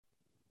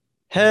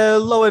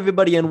Hello,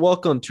 everybody, and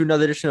welcome to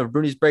another edition of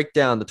Bruni's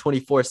Breakdown, the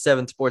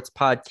 24/7 Sports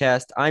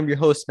Podcast. I'm your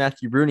host,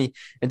 Matthew Bruni,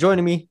 and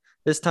joining me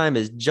this time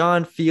is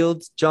John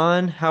Fields.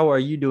 John, how are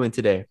you doing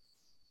today?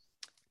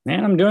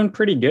 Man, I'm doing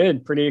pretty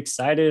good, pretty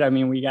excited. I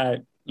mean, we got,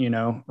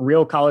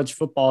 real college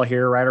football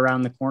here right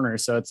around the corner.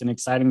 So it's an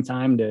exciting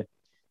time to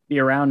be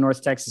around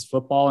North Texas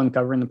football and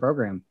covering the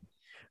program.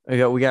 We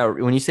got.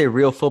 When you say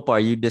real football, are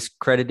you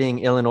discrediting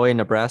Illinois and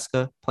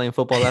Nebraska playing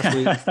football last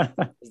week?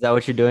 Is that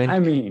what you're doing? I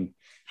mean,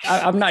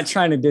 I'm not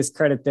trying to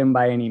discredit them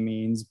by any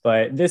means,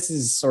 but this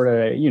is sort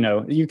of,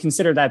 you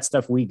consider that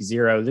stuff week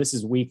 0. This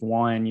is week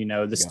 1,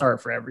 the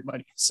start for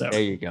everybody. So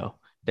there you go.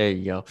 There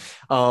you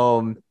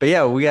go. But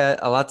yeah, we got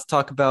a lot to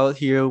talk about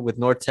here with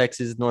North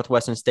Texas,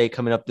 Northwestern State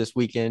coming up this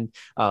weekend.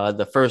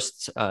 The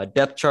first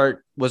depth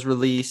chart was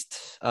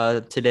released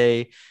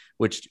today,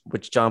 which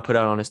John put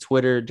out on his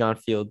Twitter, John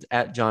Fields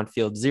at John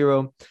Fields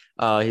 0.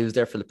 He was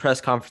there for the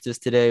press conferences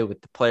today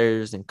with the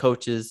players and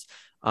coaches.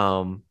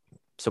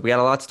 So we got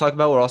a lot to talk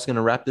about. We're also going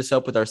to wrap this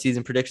up with our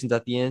season predictions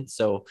at the end.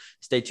 So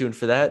stay tuned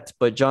for that.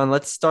 But John,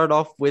 let's start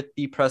off with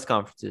the press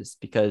conferences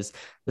because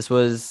this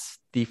was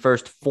the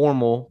first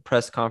formal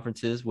press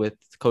conferences with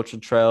Coach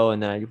Luttrell.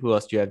 And then who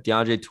else do you have?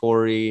 DeAndre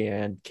Torrey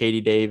and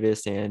Katie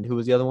Davis. And who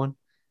was the other one?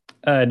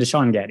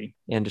 Deshaun Gaddy.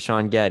 And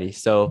Deshaun Gaddy.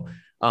 So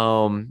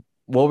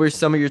what were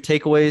some of your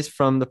takeaways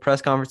from the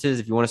press conferences?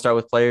 If you want to start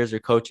with players or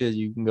coaches,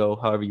 you can go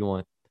however you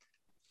want.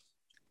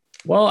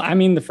 Well, I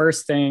mean, the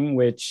first thing,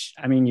 which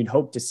you'd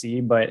hope to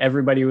see, but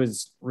everybody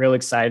was real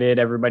excited.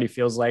 Everybody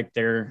feels like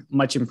they're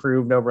much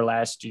improved over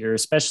last year,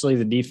 especially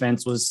the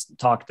defense was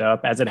talked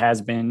up as it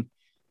has been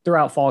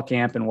throughout fall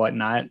camp and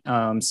whatnot.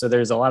 So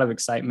there's a lot of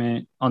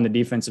excitement on the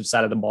defensive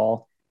side of the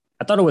ball.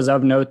 I thought it was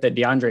of note that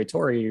DeAndre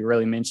Torrey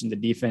really mentioned the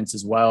defense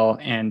as well.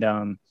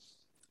 And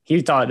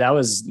he thought that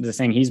was the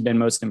thing he's been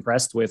most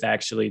impressed with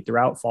actually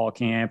throughout fall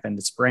camp and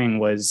the spring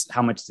was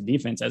how much the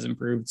defense has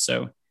improved.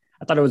 So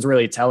I thought it was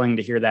really telling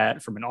to hear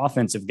that from an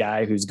offensive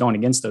guy who's going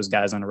against those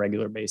guys on a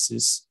regular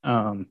basis.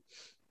 And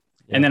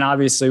then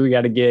obviously we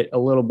got to get a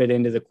little bit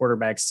into the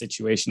quarterback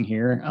situation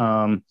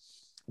here,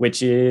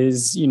 which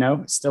is,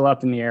 still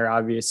up in the air,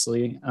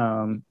 obviously.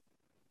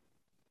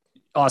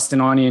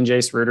 Austin Aune and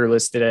Jace Ruder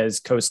listed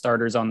as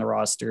co-starters on the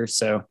roster.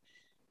 So,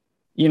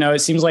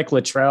 it seems like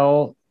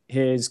Luttrell,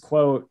 his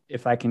quote,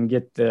 if I can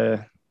get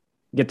the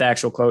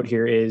actual quote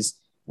here is,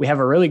 "We have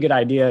a really good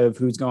idea of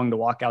who's going to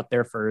walk out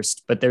there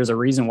first, but there's a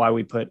reason why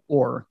we put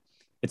or.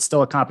 It's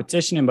still a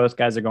competition and both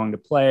guys are going to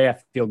play. I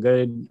feel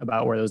good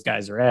about where those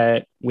guys are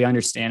at. We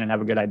understand and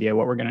have a good idea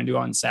what we're going to do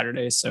on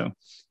Saturday." So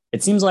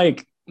it seems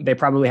like they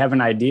probably have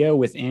an idea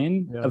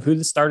within of who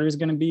the starter is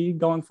going to be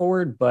going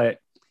forward, but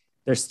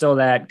there's still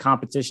that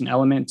competition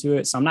element to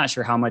it. So I'm not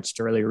sure how much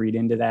to really read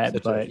into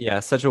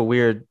that, such a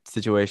weird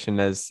situation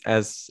as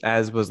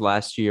was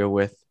last year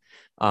with,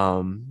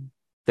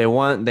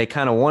 they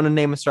kind of want to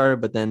name a starter,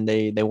 but then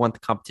they want the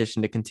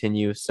competition to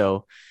continue.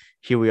 So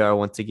here we are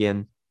once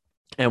again,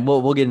 and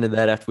we'll get into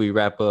that after we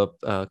wrap up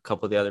a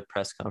couple of the other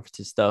press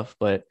conferences stuff.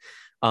 But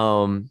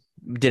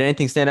did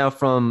anything stand out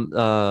from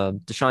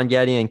Deshaun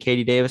Gaddy and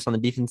Katie Davis on the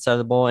defense side of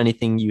the ball?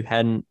 Anything you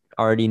hadn't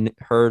already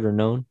heard or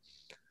known?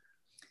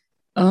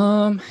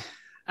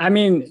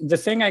 The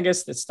thing I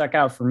guess that stuck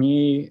out for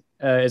me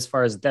as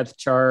far as depth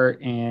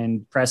chart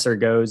and presser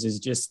goes is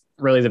just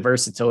really the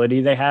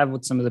versatility they have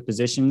with some of the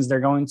positions they're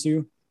going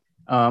to.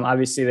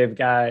 Obviously, they've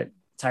got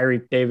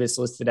Tyreek Davis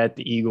listed at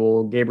the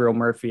Eagle, Gabriel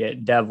Murphy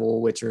at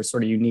Devil, which are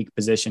sort of unique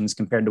positions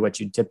compared to what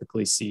you'd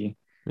typically see.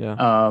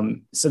 Yeah.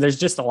 So there's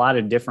just a lot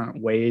of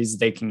different ways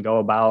they can go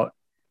about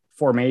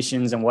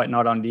formations and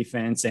whatnot on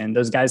defense. And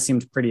those guys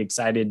seemed pretty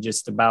excited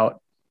just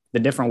about the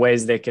different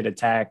ways they could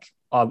attack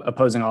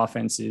opposing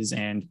offenses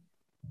and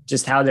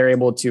just how they're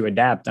able to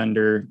adapt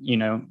under,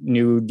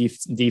 new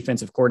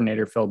defensive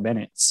coordinator, Phil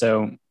Bennett.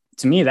 So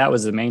to me, that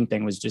was the main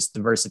thing, was just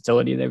the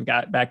versatility they've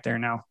got back there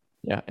now.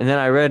 Yeah. And then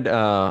I read,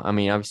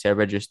 obviously I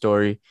read your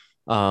story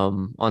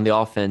on the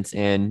offense,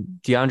 and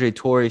DeAndre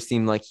Torrey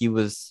seemed like he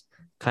was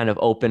kind of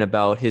open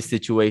about his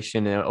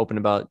situation and open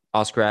about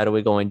Oscar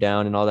Attaway going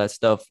down and all that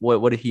stuff.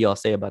 What did he all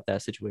say about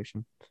that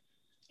situation?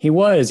 He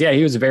was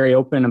very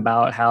open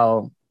about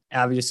how,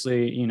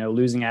 obviously,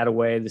 losing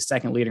Attaway, the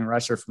second leading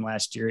rusher from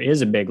last year,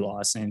 is a big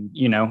loss. And,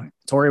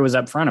 Torrey was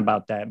upfront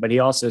about that, but he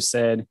also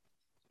said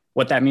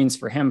what that means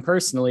for him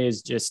personally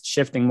is just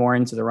shifting more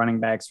into the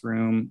running backs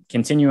room,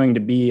 continuing to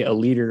be a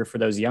leader for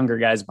those younger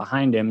guys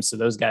behind him so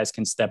those guys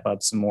can step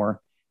up some more.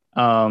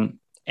 And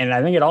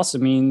I think it also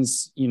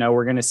means,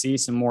 we're going to see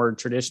some more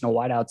traditional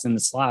wideouts in the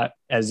slot,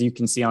 as you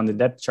can see on the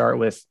depth chart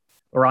with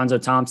Lorenzo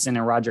Thompson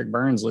and Roderick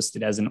Burns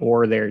listed as an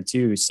or there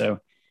too. So,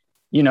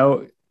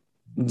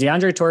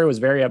 DeAndre Torrey was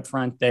very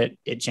upfront that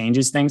it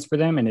changes things for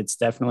them, and it's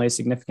definitely a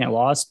significant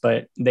loss,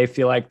 but they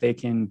feel like they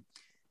can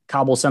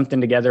cobble something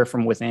together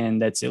from within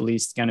that's at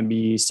least going to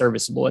be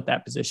serviceable at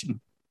that position.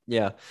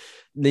 Yeah.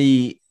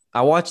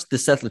 I watched the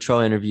Seth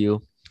Luttrell interview,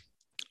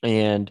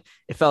 and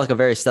it felt like a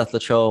very Seth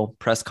Luttrell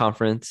press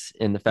conference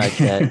in the fact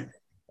that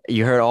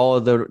you heard all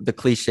of the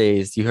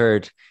cliches. You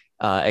heard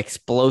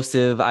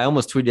explosive. I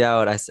almost tweeted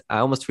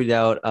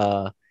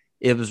out.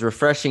 It was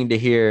refreshing to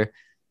hear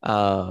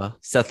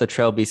Seth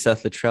Luttrell be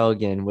Seth Luttrell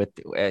again with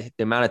the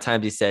amount of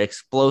times he said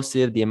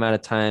explosive, the amount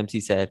of times he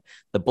said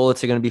the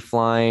bullets are going to be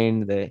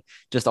flying, the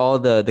just all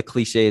the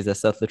cliches that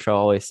Seth Luttrell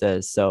always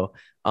says. So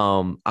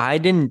I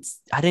didn't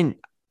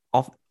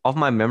off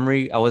my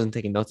memory, I wasn't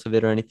taking notes of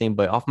it or anything,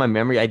 but off my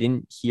memory, I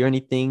didn't hear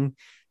anything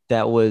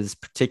that was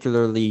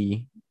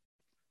particularly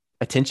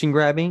attention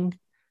grabbing.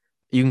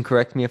 You can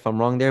correct me if I'm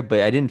wrong there,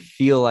 but I didn't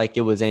feel like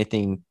it was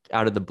anything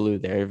out of the blue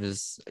there. It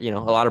was, a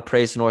lot of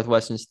praise to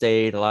Northwestern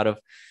State, a lot of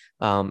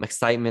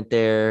excitement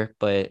there,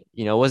 but,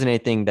 it wasn't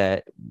anything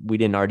that we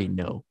didn't already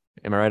know.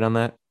 Am I right on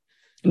that?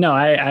 No,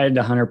 I'd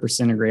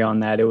 100% agree on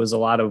that. It was a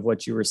lot of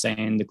what you were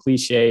saying, the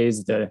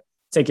cliches, the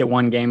take it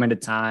one game at a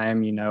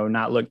time,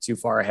 not look too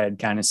far ahead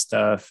kind of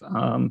stuff.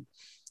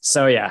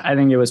 So, yeah, I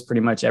think it was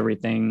pretty much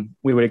everything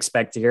we would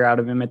expect to hear out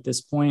of him at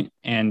this point.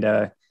 And,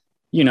 the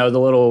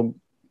little,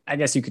 I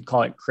guess you could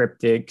call it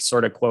cryptic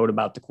sort of quote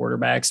about the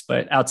quarterbacks.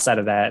 But outside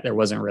of that, there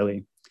wasn't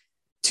really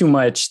too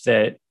much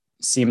that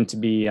seemed to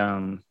be,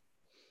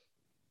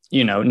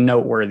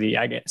 noteworthy,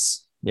 I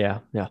guess. Yeah.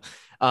 Yeah.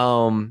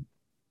 So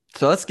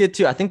let's get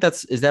to, I think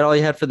is that all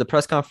you had for the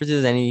press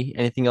conferences?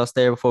 Anything else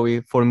there before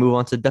we move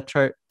on to the depth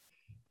chart?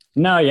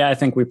 No, yeah, I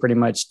think we pretty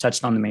much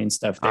touched on the main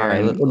stuff there. All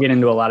right, and we'll get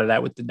into a lot of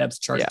that with the depth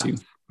chart too.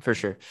 For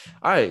sure.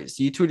 All right.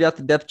 So you tweeted out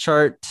the depth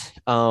chart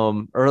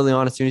early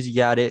on as soon as you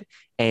got it.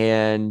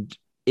 And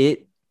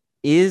it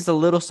is a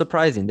little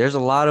surprising. There's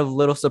a lot of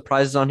little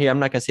surprises on here. I'm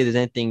not going to say there's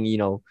anything,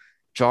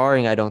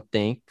 jarring, I don't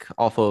think,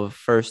 off of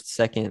first,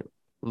 second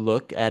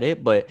look at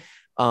it. But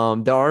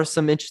there are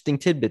some interesting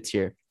tidbits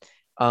here.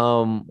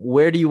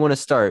 Where do you want to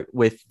start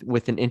with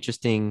an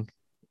interesting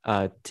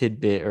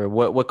tidbit, or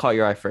what caught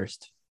your eye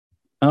first?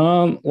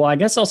 Well, I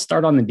guess I'll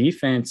start on the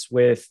defense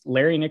with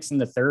Larry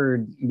Nixon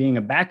III being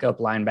a backup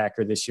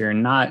linebacker this year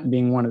and not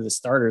being one of the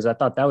starters. I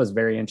thought that was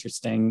very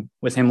interesting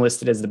with him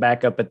listed as the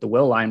backup at the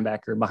will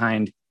linebacker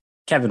behind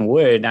Kevin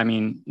Wood. I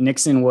mean,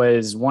 Nixon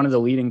was one of the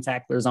leading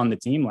tacklers on the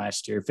team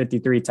last year,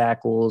 53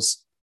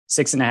 tackles,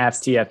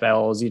 6.5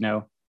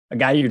 TFLs, a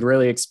guy you'd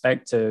really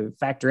expect to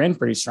factor in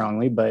pretty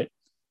strongly, but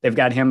they've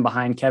got him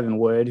behind Kevin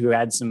Wood, who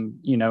had some,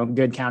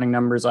 good counting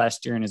numbers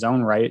last year in his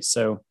own right.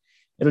 So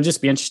it'll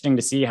just be interesting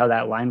to see how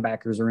that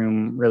linebackers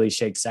room really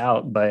shakes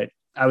out. But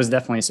I was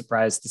definitely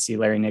surprised to see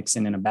Larry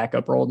Nixon in a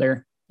backup role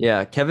there.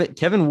 Yeah,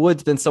 Kevin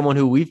Wood's been someone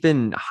who we've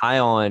been high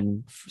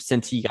on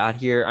since he got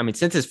here. I mean,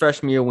 since his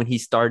freshman year when he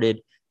started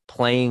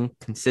playing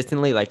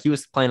consistently, like he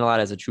was playing a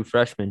lot as a true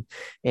freshman,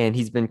 and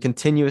he's been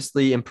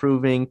continuously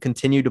improving,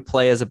 continue to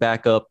play as a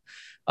backup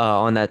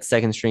on that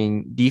second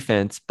string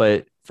defense.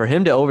 But for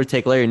him to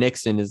overtake Larry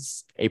Nixon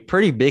is a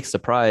pretty big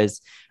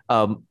surprise.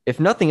 If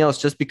nothing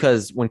else, just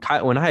because when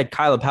I had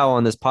Kyla Powell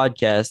on this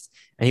podcast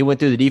and he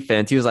went through the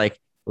defense, he was like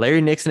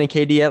Larry Nixon and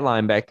KD at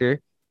linebacker,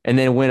 and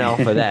then went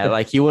off of that.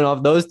 Like he went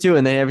off those two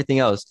and then everything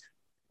else.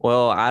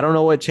 Well, I don't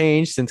know what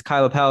changed since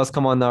Kyla Powell's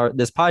come on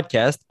this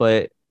podcast,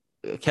 but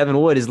Kevin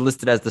Wood is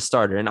listed as the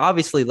starter. And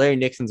obviously Larry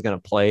Nixon's going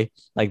to play.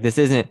 Like this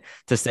isn't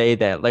to say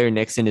that Larry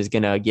Nixon is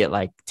going to get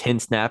like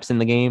 10 snaps in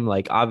the game.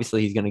 Like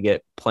obviously he's going to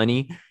get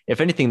plenty. If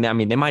anything, I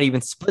mean, they might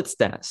even split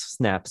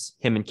snaps,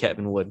 him and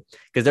Kevin Wood,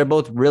 because they're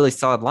both really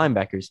solid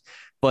linebackers.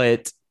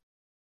 But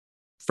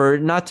for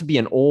it not to be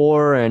an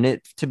or and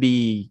it to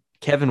be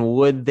Kevin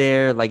Wood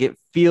there, like it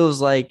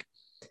feels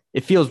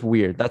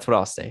weird. That's what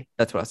I'll say.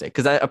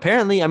 Because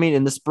apparently, I mean,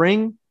 in the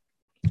spring,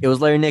 it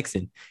was Larry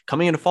Nixon.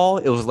 Coming into fall,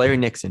 it was Larry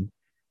Nixon.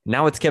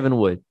 Now it's Kevin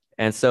Wood.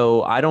 And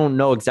so I don't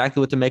know exactly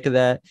what to make of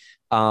that.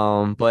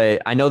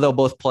 But I know they'll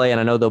both play and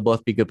I know they'll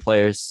both be good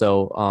players.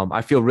 So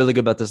I feel really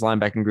good about this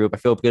linebacking group. I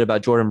feel good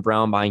about Jordan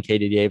Brown behind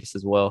KD Davis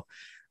as well.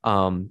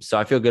 So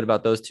I feel good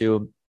about those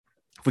two.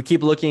 If we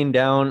keep looking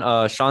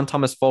down, Sean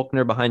Thomas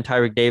Faulkner behind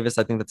Tyreek Davis,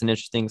 I think that's an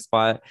interesting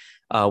spot.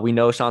 We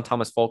know Sean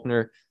Thomas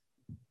Faulkner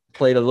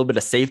played a little bit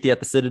of safety at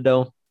the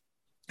Citadel.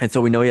 And so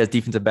we know he has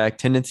defensive back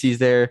tendencies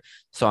there.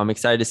 So I'm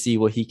excited to see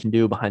what he can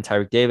do behind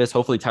Tyreek Davis.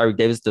 Hopefully Tyreek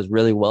Davis does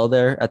really well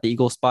there at the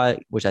Eagle spot,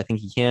 which I think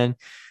he can.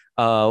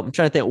 I'm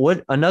trying to think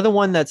what another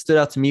one that stood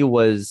out to me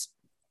was,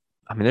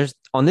 I mean, there's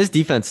on this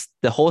defense,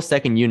 the whole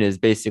second unit is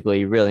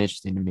basically really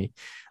interesting to me.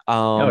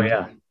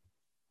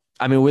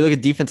 I mean, we look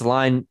at defensive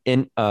line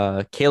in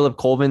Caleb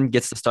Colvin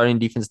gets the starting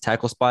defensive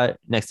tackle spot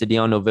next to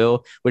Deion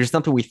Noville, which is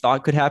something we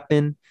thought could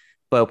happen,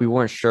 but we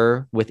weren't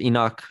sure with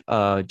Enoch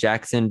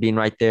Jackson being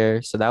right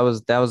there. So that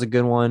was a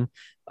good one.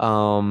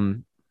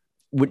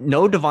 With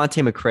no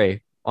Devontae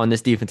McCray on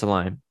this defensive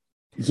line.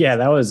 Yeah,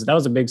 that was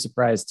a big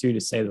surprise too, to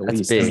say the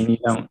least. Big.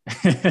 I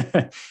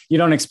mean, you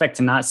don't expect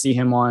to not see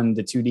him on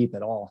the two deep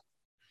at all.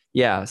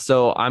 Yeah.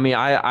 So I mean,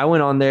 I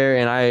went on there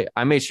and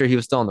I made sure he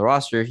was still on the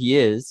roster. He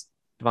is.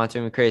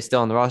 Devontae McCray is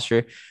still on the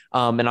roster.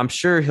 And I'm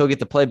sure he'll get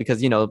to play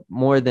because,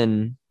 more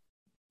than,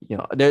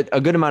 there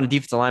a good amount of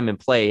defensive linemen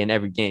play in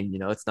every game.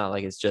 It's not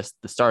like it's just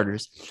the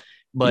starters.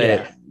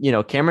 But,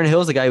 Cameron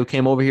Hill's a guy who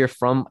came over here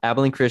from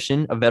Abilene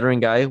Christian, a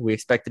veteran guy. We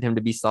expected him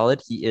to be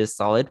solid. He is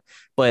solid.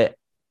 But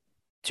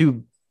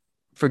to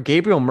for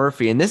Gabriel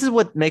Murphy, and this is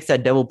what makes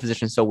that devil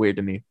position so weird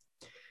to me.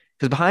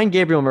 Because behind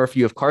Gabriel Murphy,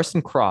 you have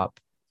Carson Kropp,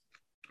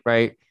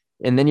 right?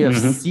 And then you have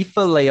Mm-hmm.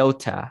 Sifa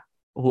Leota,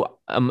 who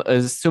I'm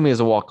assuming is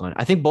a walk-on.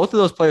 I think both of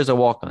those players are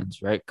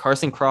walk-ons, right?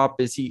 Carson Kropp,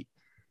 is he?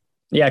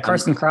 Yeah, Um,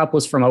 Carson Kropp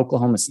was from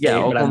Oklahoma yeah, State, but I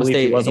Oklahoma believe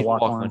he State, and was a he's a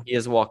walk walk-on. on. He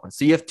is a walk-on.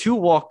 So you have two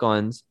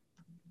walk-ons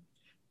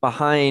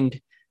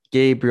behind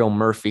Gabriel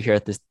Murphy here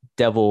at this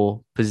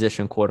devil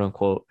position, quote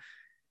unquote.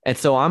 And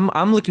so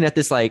I'm looking at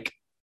this like,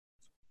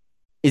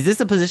 is this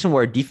a position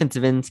where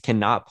defensive ends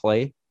cannot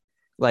play?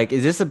 Like,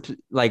 is this a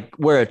like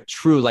where a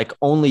true like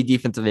only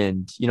defensive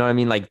end? You know what I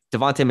mean? Like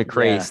Devontae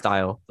McRae Yeah.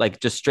 style, like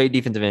just straight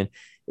defensive end.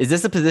 Is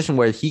this a position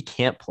where he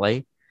can't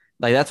play?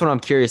 Like that's what I'm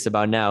curious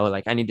about now.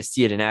 Like I need to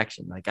see it in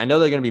action. Like I know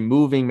they're going to be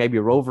moving, maybe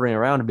rovering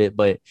around a bit,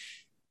 but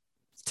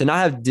to not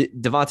have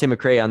Devontae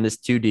McRae on this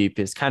two deep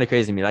is kind of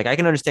crazy to me. Like I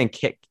can understand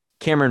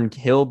Cameron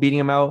Hill beating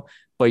him out,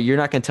 but you're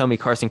not going to tell me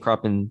Carson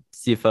Kropp and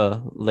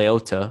Sifa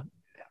Leota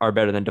are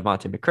better than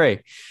Devontae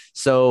McRae.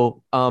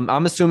 So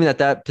I'm assuming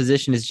that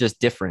position is just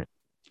different,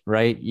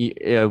 right?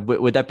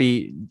 Would that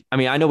be? I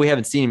mean, I know we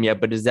haven't seen him yet,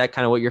 but is that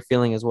kind of what you're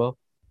feeling as well?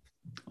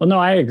 Well, no,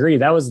 I agree.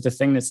 That was the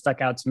thing that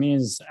stuck out to me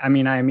is, I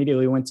mean, I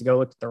immediately went to go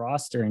look at the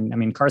roster and I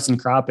mean, Carson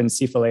Kropp and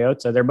Sifa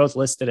Leota, they're both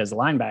listed as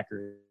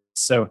linebackers.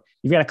 So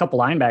you've got a couple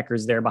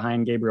linebackers there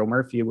behind Gabriel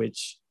Murphy,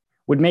 which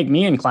would make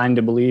me inclined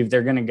to believe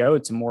they're going to go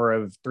to more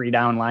of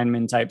 3-down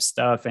lineman type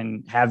stuff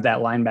and have that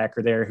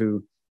linebacker there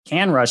who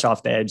can rush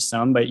off the edge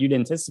some, but you'd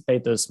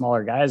anticipate those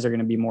smaller guys are going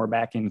to be more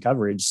back in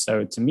coverage.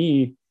 So to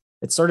me,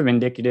 it's sort of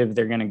indicative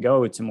they're going to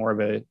go to more of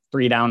a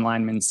 3-down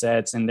lineman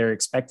sets and they're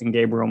expecting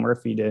Gabriel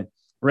Murphy to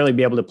really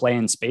be able to play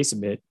in space a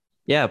bit.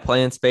 Yeah,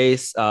 play in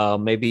space.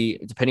 Maybe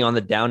depending on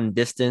the down and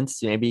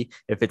distance, maybe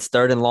if it's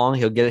third and long,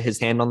 he'll get his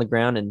hand on the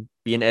ground and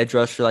be an edge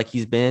rusher like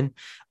he's been.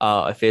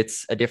 If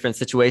it's a different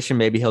situation,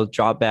 maybe he'll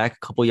drop back a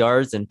couple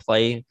yards and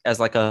play as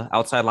like a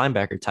outside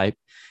linebacker type.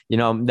 You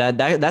know,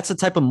 that's the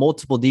type of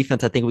multiple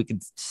defense I think we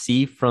could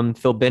see from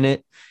Phil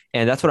Bennett.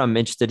 And that's what I'm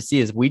interested to see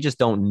is we just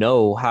don't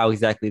know how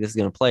exactly this is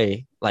going to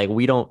play. Like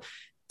we don't,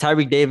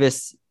 Tyreek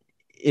Davis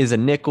is a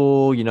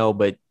nickel, you know,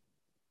 but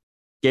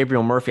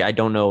Gabriel Murphy, I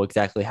don't know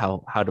exactly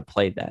how to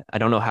play that. I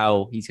don't know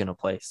how he's going to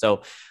play.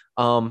 So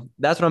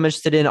that's what I'm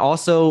interested in.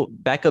 Also,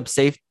 backup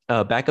safety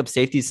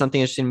is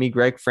something interesting to me.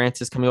 Greg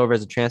Francis coming over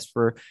as a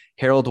transfer.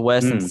 Harold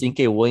West and Cinque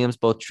Williams,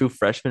 both true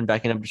freshmen,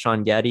 backing up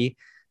Deshaun Gaddy.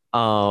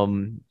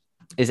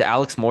 Is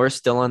Alex Morris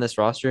still on this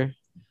roster?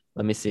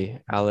 Let me see.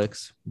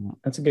 Alex.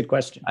 That's a good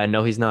question. I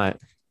know he's not.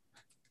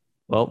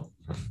 Well,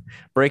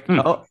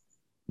 Oh,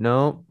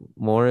 no.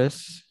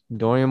 Morris,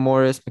 Dorian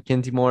Morris,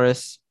 Mackenzie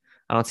Morris.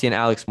 I don't see an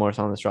Alex Morris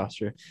on this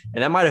roster.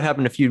 And that might have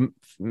happened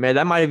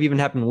that might have even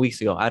happened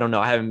weeks ago. I don't know.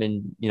 I haven't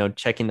been,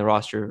 checking the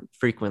roster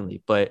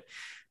frequently, but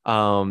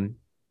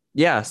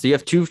yeah. So you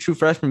have two true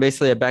freshmen,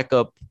 basically a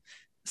backup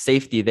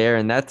safety there.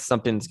 And that's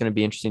something that's going to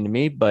be interesting to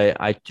me, but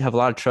I have a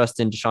lot of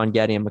trust in Deshaun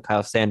Gaddy and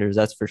Mikhail Sanders.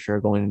 That's for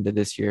sure going into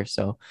this year.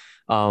 So,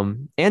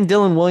 and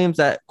Dylan Williams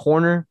at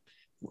corner.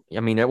 I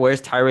mean, where's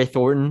Tyree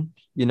Thornton?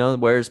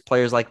 Where's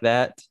players like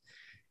that?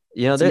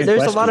 There's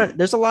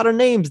a lot of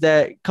names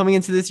that coming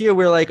into this year,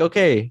 we're like,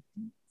 okay,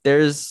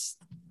 there's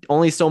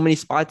only so many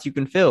spots you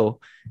can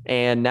fill.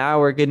 And now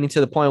we're getting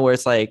to the point where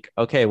it's like,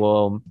 okay,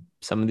 well,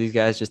 some of these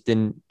guys just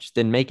didn't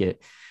make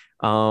it.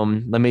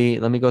 Let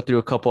me go through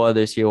a couple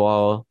others here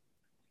while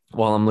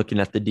I'm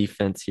looking at the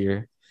defense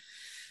here.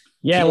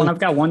 Yeah. I've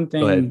got one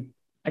thing.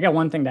 I got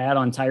one thing to add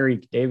on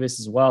Tyreek Davis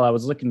as well. I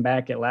was looking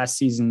back at last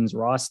season's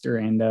roster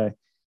and,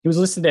 he was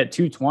listed at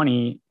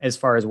 220 as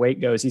far as weight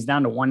goes. He's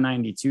down to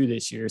 192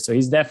 this year. So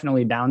he's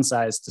definitely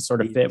downsized to sort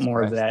of fit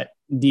more of that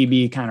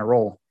DB kind of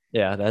role.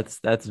 Yeah,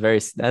 that's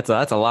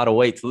a lot of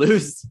weight to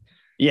lose.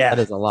 Yeah.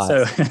 That is a lot.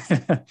 So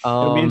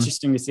it'll be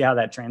interesting to see how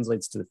that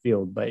translates to the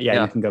field. But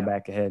yeah. You can go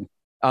back ahead.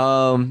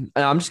 I'm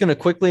just going to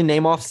quickly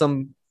name off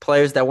some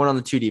players that went on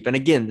the two deep. And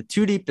again, the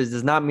two deep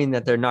does not mean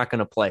that they're not going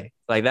to play.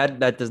 Like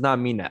that does not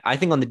mean that. I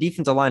think on the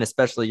defensive line,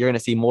 especially, you're going to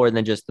see more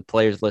than just the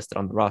players listed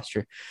on the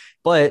roster.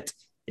 But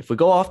if we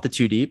go off the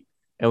two deep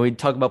and we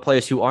talk about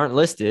players who aren't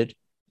listed,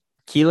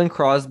 Keelan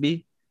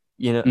Crosby,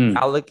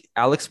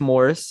 Alex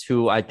Morris,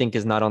 who I think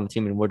is not on the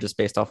team anymore, just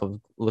based off of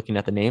looking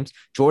at the names,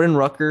 Jordan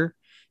Rucker,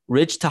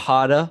 Rich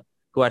Tejada,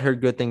 who I'd heard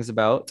good things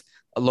about,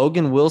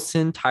 Logan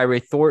Wilson, Tyree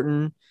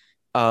Thornton,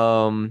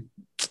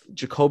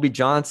 Jacoby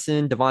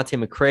Johnson,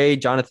 Devontae McRae,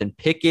 Jonathan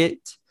Pickett,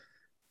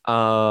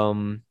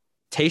 Tayshawn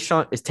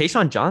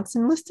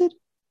Johnson listed?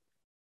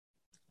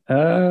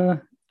 I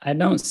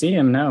don't see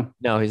him. No,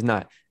 he's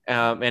not.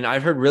 And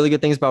I've heard really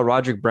good things about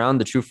Roderick Brown,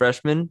 the true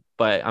freshman.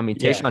 But, I mean,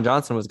 Tayshawn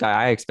Johnson was a guy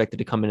I expected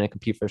to come in and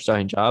compete for a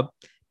starting job.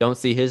 Don't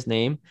see his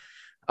name.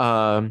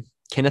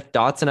 Kenneth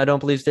Dotson, I don't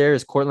believe is there.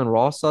 Is Cortland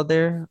Rawsaw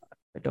there?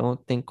 I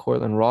don't think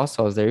Cortland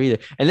Rawsaw is there either.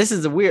 And this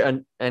is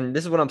and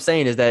this is what I'm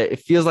saying is that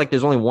it feels like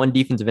there's only one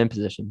defensive end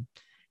position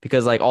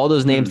because, like, all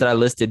those names that I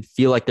listed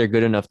feel like they're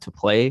good enough to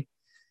play,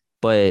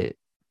 but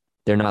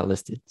they're not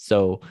listed.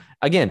 So,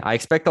 again, I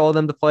expect all of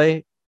them to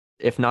play,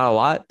 if not a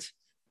lot,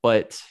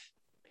 but –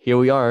 here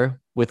we are.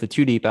 with the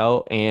two deep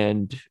out.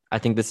 And I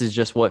think this is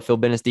just what Phil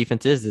Bennett's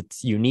defense is.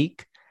 It's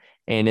unique,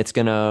 and it's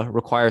going to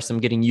require some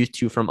getting used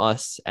to from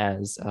us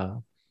as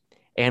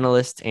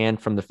analysts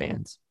and from the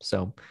fans.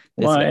 So,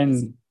 well,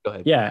 and go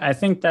ahead. Yeah, I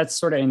think that's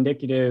sort of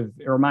indicative.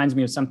 It reminds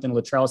me of something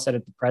Littrell said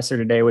at the presser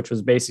today, which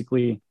was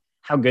basically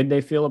how good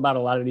they feel about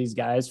a lot of these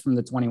guys from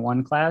the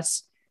 21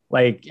 class.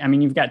 Like, I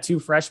mean, you've got 2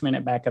 freshmen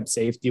at backup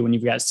safety when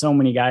you've got so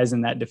many guys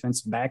in that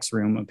defensive backs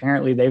room.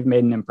 Apparently, they've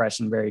made an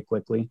impression very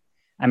quickly.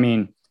 I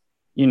mean,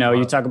 you know,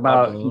 you talk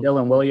about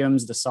Dylan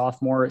Williams, the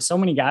sophomore, so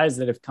many guys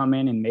that have come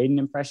in and made an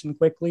impression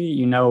quickly,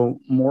 you know,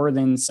 more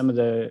than some of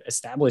the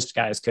established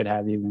guys could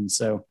have even.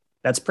 So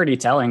that's pretty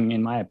telling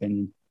in my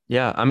opinion.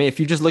 Yeah. I mean, if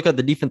you just look at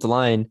the defensive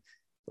line,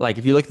 like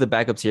if you look at the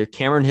backups here,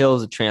 Cameron Hill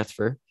is a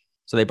transfer.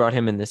 So they brought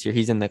him in this year.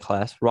 He's in the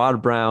class.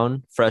 Rod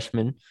Brown,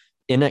 freshman.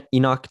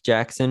 Enoch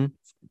Jackson,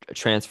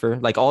 transfer.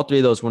 Like all 3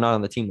 of those were not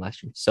on the team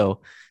last year.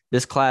 So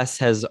this class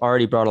has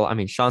already brought a lot. I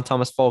mean, Sean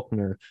Thomas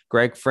Faulkner,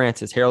 Greg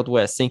Francis, Harold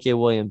West, Cinque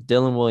Williams,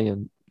 Dylan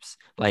Williams.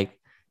 Like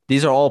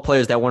these are all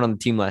players that weren't on the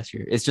team last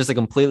year. It's just a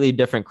completely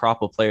different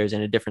crop of players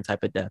and a different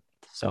type of depth.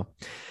 So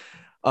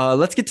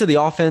let's get to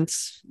the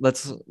offense.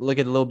 Let's look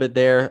at a little bit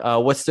there.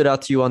 What stood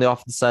out to you on the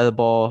offensive side of the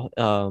ball?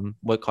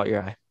 What caught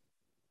your eye?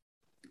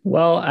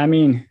 Well, I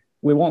mean,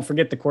 we won't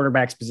forget the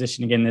quarterback's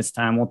position again this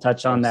time. We'll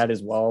touch on that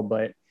as well,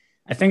 but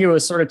I think it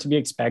was sort of to be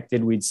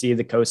expected. We'd see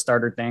the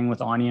co-starter thing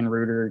with Ani and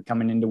Reuter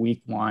coming into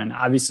week 1.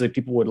 Obviously,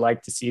 people would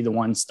like to see the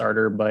one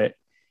starter, but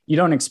you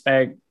don't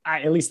expect,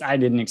 at least I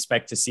didn't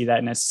expect to see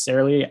that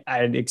necessarily.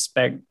 I'd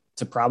expect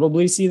to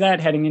probably see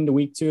that heading into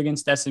week 2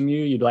 against SMU.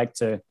 You'd like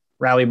to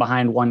rally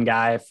behind one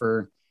guy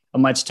for a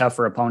much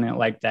tougher opponent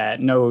like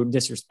that. No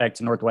disrespect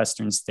to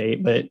Northwestern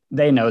State, but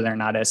they know they're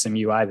not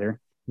SMU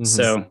either. Mm-hmm.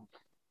 So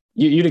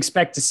you'd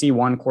expect to see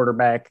one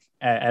quarterback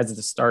as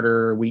the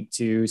starter week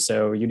 2.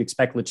 So you'd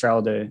expect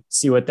Littrell to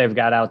see what they've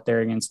got out there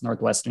against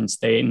Northwestern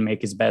State and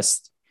make his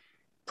best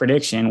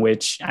prediction,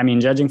 which, I mean,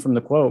 judging from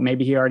the quote,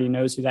 maybe he already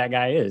knows who that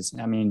guy is.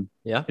 I mean,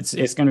 yeah, it's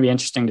going to be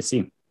interesting to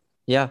see.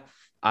 Yeah.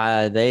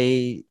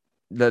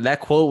 That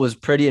quote was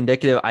pretty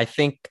indicative. I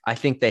think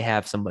they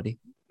have somebody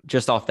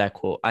just off that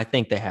quote. I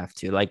think they have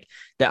to. Like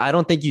that. I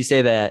don't think you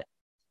say that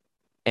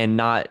and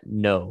not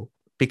know,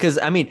 because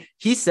I mean,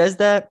 he says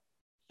that,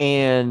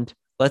 and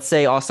let's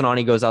say Austin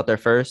Aune goes out there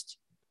first.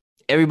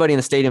 Everybody in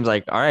the stadium's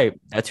like, all right,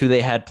 that's who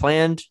they had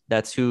planned.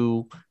 That's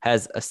who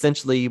has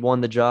essentially won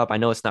the job. I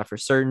know it's not for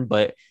certain,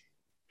 but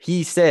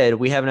he said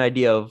we have an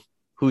idea of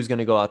who's going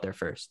to go out there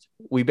first.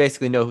 We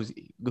basically know who's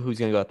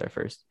going to go out there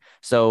first.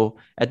 So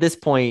at this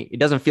point, it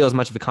doesn't feel as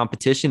much of a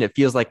competition. It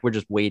feels like we're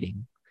just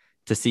waiting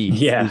to see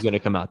who's going to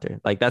come out there.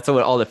 Like that's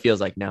what all it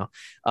feels like now.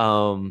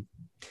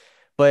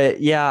 But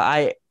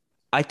yeah,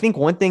 I think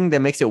one thing that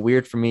makes it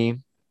weird for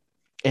me,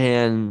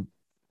 and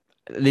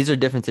these are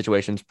different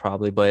situations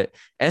probably, but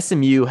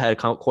SMU had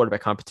a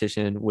quarterback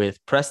competition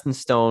with Preston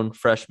Stone,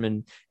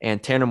 freshman,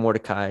 and Tanner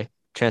Mordecai,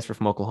 transfer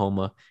from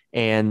Oklahoma.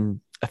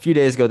 And a few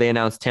days ago, they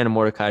announced Tanner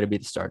Mordecai to be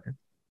the starter.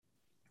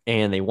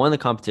 And they won the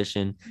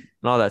competition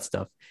and all that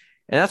stuff.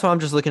 And that's why I'm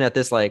just looking at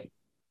this like,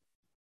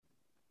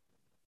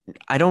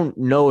 I don't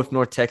know if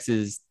North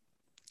Texas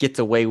gets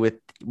away with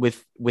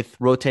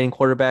rotating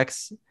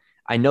quarterbacks.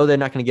 I know they're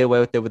not going to get away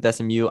with it with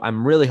SMU.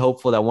 I'm really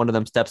hopeful that one of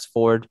them steps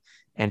forward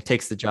and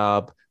takes the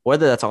job,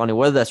 whether that's Ani,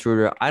 whether that's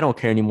Reuter. I don't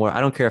care anymore. I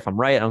don't care if I'm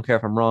right. I don't care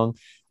if I'm wrong.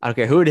 I don't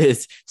care who it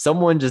is.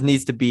 Someone just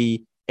needs to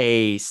be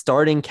a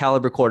starting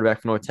caliber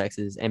quarterback for North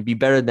Texas and be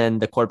better than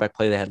the quarterback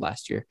play they had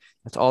last year.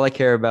 That's all I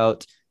care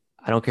about.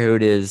 I don't care who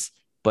it is,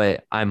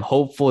 but I'm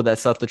hopeful that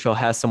Seth Littrell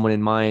has someone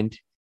in mind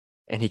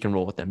and he can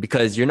roll with them,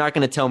 because you're not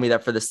going to tell me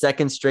that for the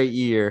second straight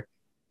year,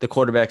 the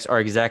quarterbacks are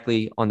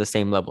exactly on the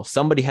same level.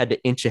 Somebody had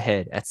to inch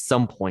ahead at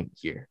some point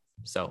here.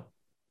 So.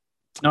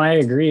 No, I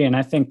agree. And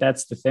I think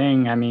that's the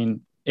thing. I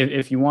mean,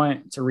 if you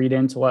want to read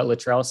into what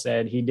Littrell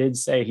said, he did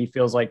say he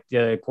feels like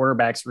the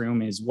quarterback's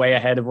room is way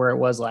ahead of where it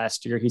was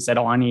last year. He said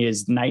Ani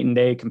is night and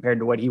day compared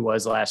to what he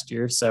was last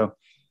year. So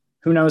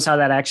who knows how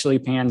that actually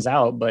pans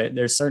out, but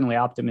there's certainly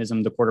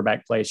optimism the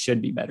quarterback play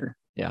should be better.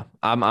 Yeah.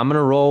 I'm going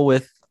to roll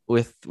with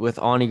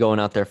Ani going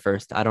out there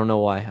first. I don't know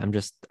why.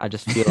 I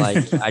just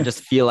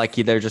feel like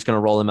they're just going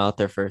to roll him out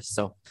there first.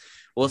 So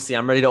we'll see.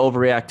 I'm ready to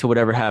overreact to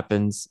whatever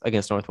happens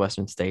against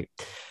Northwestern State.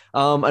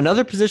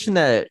 Another position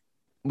that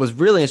was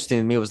really interesting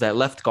to me was that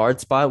left guard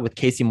spot with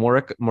Casey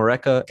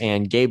Moreca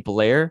and Gabe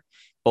Blair,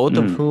 both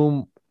of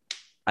whom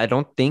I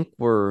don't think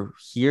were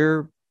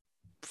here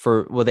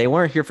they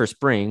weren't here for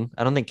spring.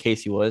 I don't think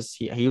Casey was.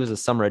 He was a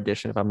summer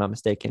addition, if I'm not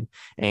mistaken.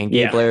 And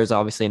Gabe Blair is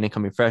obviously an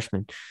incoming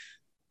freshman.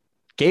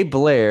 Gabe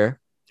Blair,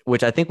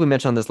 which I think we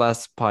mentioned on this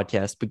last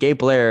podcast, but Gabe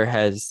Blair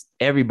has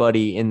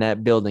everybody in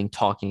that building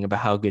talking about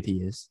how good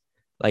he is.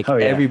 Like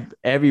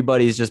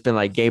everybody's just been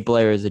like, Gabe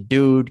Blair is a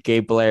dude.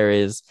 Gabe Blair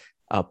is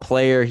a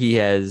player. He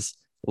has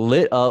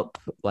lit up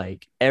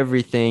like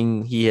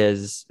everything. He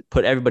has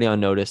put everybody on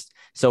notice.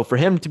 So for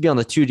him to be on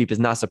the 2 deep is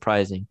not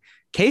surprising.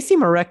 Casey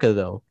Moreca,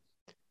 though,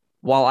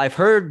 while I've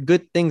heard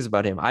good things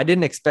about him, I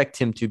didn't expect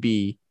him to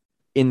be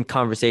in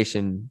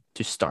conversation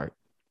to start.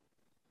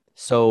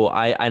 So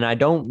I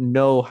don't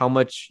know how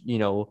much,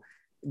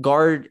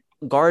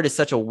 guard is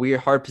such a weird,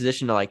 hard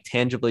position to like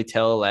tangibly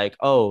tell, like,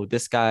 oh,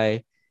 this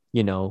guy,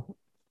 you know,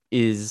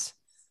 is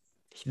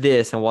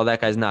this, and while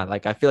that guy's not.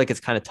 Like, I feel like it's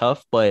kind of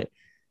tough, but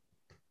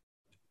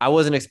I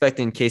wasn't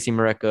expecting Casey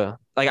Moreka.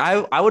 Like,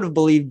 I would have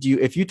believed you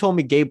if you told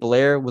me Gabe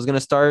Blair was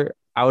gonna start.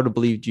 I would have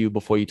believed you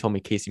before you told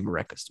me Casey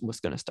Moreka was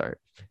gonna start.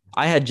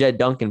 I had Jed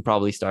Duncan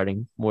probably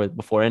starting more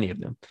before any of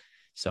them.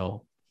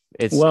 So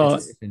it's Well,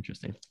 it's, it's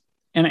interesting.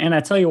 and I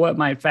tell you what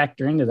might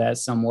factor into that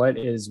somewhat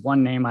is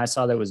one name I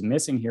saw that was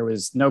missing here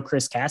was no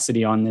Chris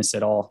Cassidy on this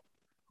at all.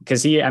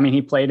 Because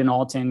he played in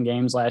all 10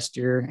 games last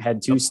year,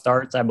 had two Yep.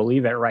 starts, I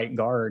believe, at right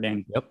guard.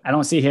 And Yep. I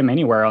don't see him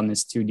anywhere on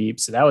this too deep.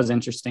 So that was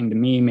interesting to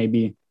me.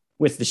 Maybe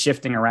with the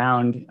shifting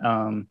around,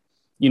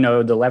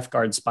 the left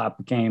guard spot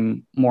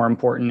became more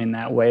important in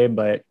that way.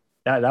 But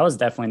that was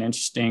definitely an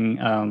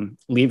interesting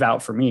leave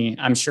out for me.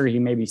 I'm sure he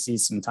maybe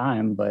sees some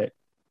time, but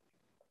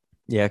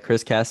Yeah,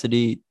 Chris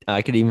Cassidy.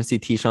 I could even see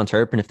Teyshawn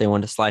Turpin if they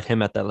wanted to slide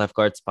him at that left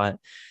guard spot.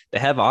 They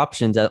have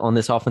options on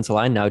this offensive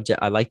line now.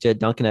 I like Jed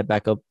Duncan at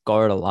backup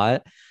guard a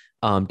lot.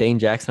 Dane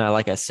Jackson, I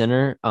like at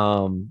center.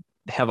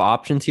 They have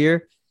options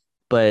here,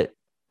 but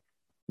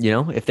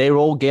if they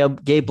roll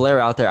Gabe Blair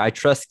out there, I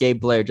trust Gabe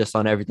Blair just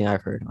on everything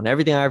I've heard. On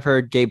everything I've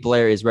heard, Gabe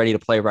Blair is ready to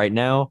play right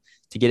now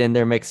to get in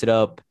there, mix it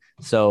up.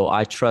 So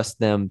I trust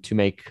them to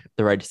make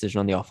the right decision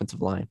on the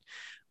offensive line.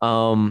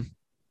 Um,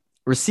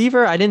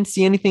 Receiver, I didn't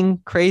see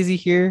anything crazy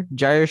here.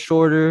 Jair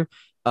Shorter,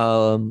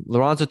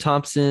 Lorenzo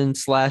Thompson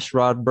 /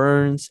 Rod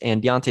Burns,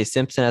 and Deontay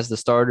Simpson as the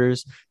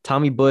starters.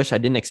 Tommy Bush, I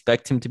didn't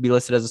expect him to be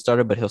listed as a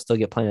starter, but he'll still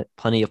get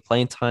plenty of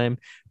playing time.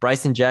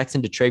 Bryson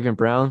Jackson to Travion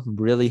Brown.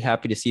 Really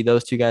happy to see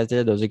those two guys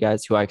there. Those are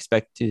guys who I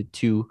expected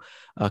to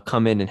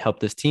come in and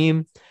help this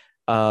team.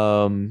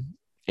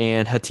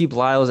 And Hatib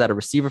Lyles at a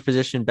receiver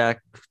position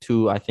back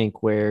to, I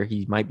think, where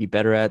he might be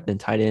better at than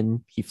tight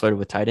end. He flirted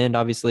with tight end,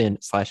 obviously, and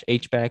 /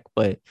 H-back,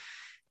 but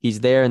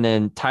he's there. And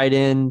then tight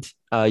end,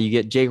 you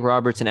get Jake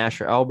Roberts and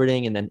Asher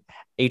Alberding. And then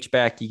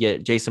H-back, you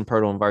get Jason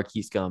Pirtle and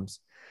Varkey's Gums.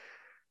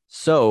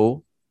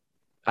 So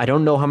I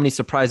don't know how many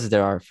surprises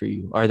there are for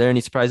you. Are there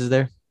any surprises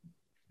there?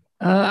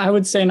 I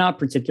would say not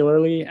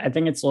particularly. I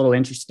think it's a little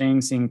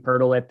interesting seeing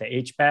Pirtle at the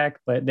H-back,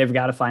 but they've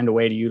got to find a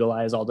way to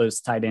utilize all those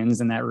tight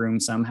ends in that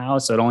room somehow.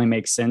 So it only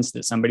makes sense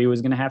that somebody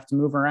was going to have to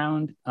move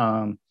around.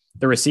 The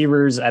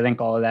receivers, I think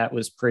all of that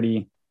was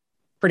pretty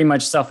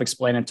much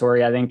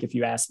self-explanatory. I think if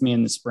you asked me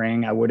in the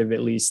spring, I would have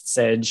at least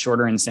said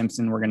Shorter and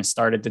Simpson were going to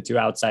start at the two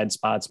outside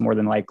spots more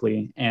than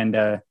likely. And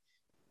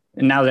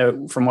now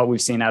that from what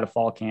we've seen out of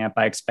fall camp,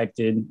 I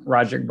expected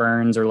Roderick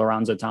Burns or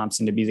Lorenzo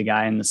Thompson to be the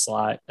guy in the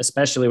slot,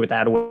 especially with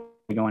Adway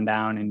going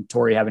down and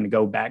Torrey having to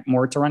go back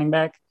more to running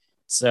back.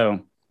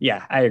 So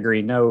yeah, I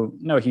agree. No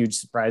huge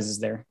surprises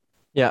there.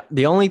 Yeah.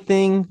 The only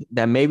thing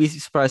that maybe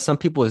surprised some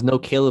people is no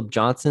Caleb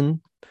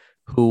Johnson,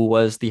 who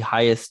was the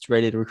highest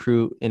rated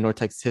recruit in North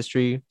Texas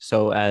history.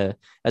 So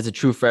as a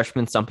true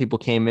freshman, some people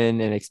came in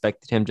and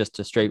expected him just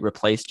to straight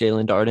replace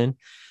Jalen Darden.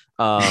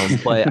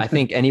 But I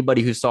think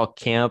anybody who saw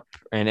camp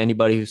and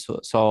anybody who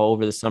saw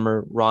over the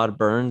summer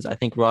I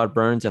think Rod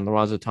Burns and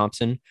Lorenzo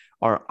Thompson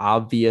are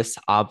obvious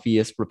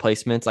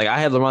replacements. Like I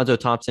had Lorenzo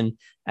Thompson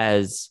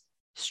as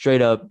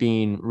straight up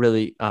being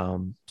really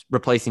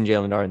replacing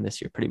Jalen Darden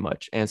this year pretty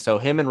much. And so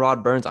him and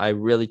Rod Burns, I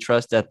really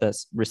trust at the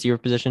receiver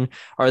position.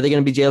 Are they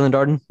going to be Jalen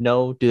Darden?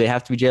 No. Do they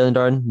have to be Jalen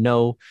Darden?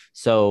 No.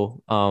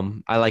 So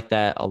I like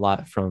that a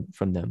lot from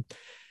them.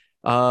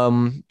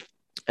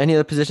 Any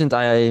other positions?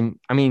 I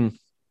mean,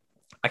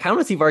 I kind of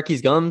want to see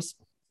Varkey's Gums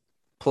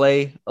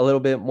play a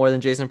little bit more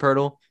than Jason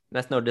Pirtle. And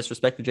that's no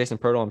disrespect to Jason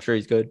Pirtle. I'm sure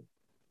he's good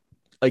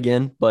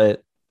again,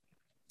 but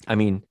I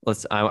mean,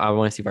 I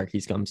want to see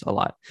Varkey's Gums a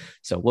lot.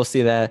 So we'll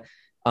see that.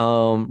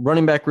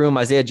 Running back room,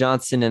 Isaiah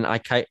Johnson and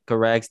Ikaika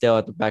Ragsdale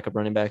at the backup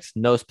running backs.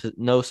 No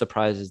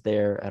surprises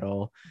there at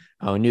all.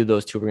 I knew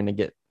those two were going to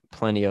get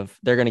plenty of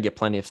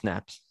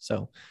snaps.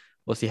 So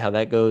we'll see how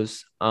that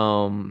goes.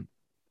 And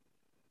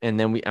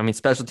then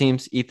special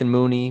teams, Ethan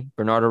Mooney,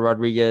 Bernardo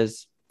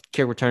Rodriguez,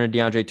 kick returner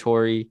DeAndre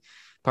Torrey,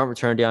 punt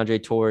returner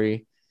DeAndre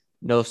Torrey.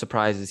 No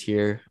surprises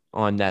here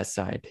on that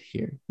side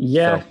here.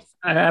 Yeah. So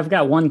I've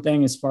got one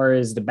thing as far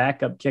as the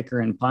backup kicker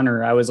and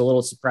punter. I was a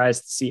little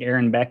surprised to see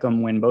Aaron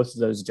Beckham win both of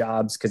those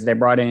jobs because they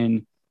brought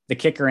in the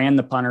kicker and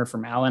the punter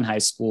from Allen High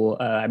School,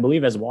 I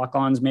believe as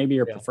walk-ons maybe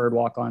or preferred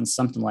walk-ons,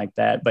 something like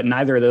that. But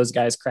neither of those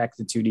guys cracked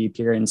the two deep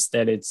here.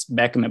 Instead, it's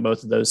Beckham at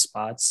both of those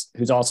spots,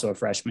 who's also a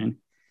freshman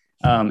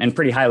and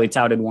pretty highly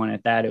touted one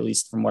at that, at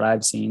least from what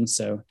I've seen.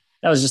 So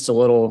that was just a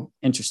little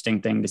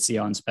interesting thing to see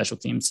on special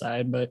team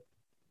side. But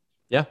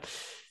yeah.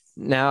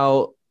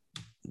 Now,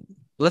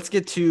 let's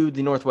get to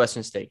the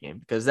Northwestern State game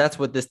because that's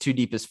what this two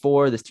deep is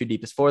for. This two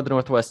deep is for the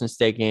Northwestern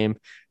State game.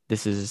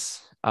 This is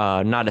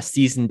not a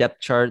season depth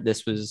chart.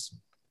 This was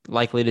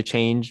likely to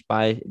change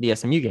by the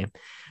SMU game.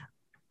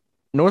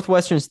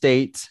 Northwestern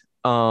State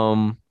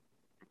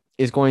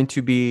is going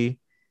to be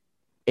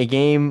a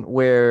game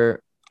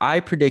where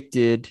my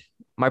prediction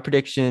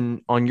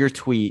on your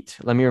tweet.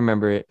 Let me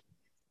remember it.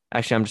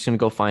 Actually, I'm just going to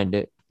go find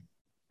it.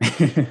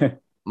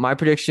 my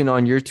prediction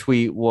on your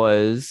tweet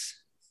was,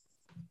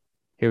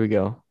 here we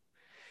go,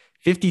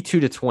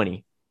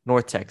 52-20,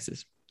 North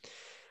Texas.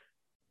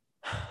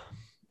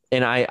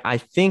 And I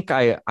think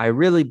I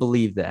really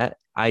believe that.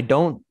 I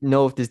don't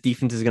know if this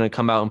defense is going to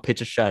come out and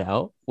pitch a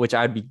shutout, which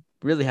I'd be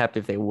really happy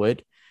if they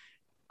would.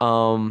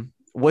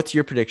 What's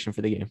your prediction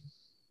for the game?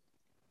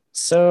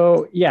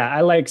 So, yeah,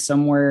 I like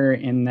somewhere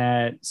in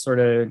that sort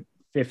of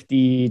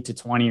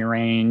 50-20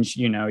 range.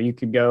 You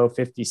could go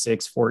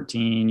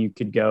 56-14. You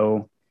could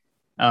go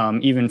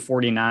even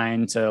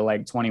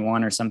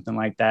 49-21 or something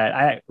like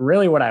that.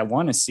 What I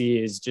want to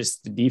see is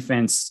just the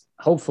defense,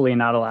 hopefully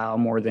not allow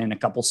more than a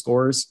couple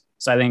scores.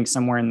 So I think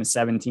somewhere in the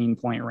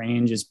 17-point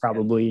range is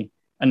probably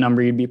a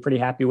number you'd be pretty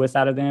happy with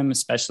out of them,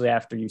 especially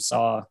after you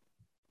saw,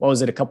 what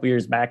was it, a couple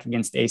years back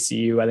against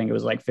ACU? I think it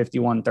was like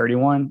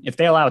 51-31. If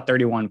they allow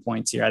 31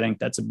 points here, I think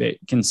that's a bit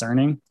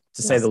concerning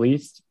to say the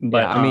least.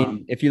 But I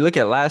mean, if you look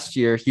at last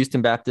year,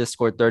 Houston Baptist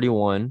scored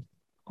 31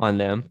 on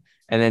them.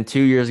 And then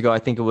 2 years ago, I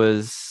think it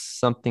was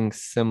something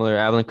similar.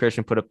 Abilene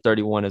Christian put up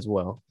 31 as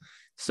well.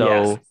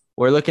 So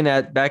we're looking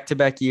at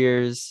back-to-back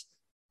years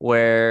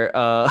where,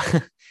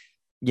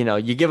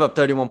 you give up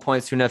 31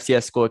 points to an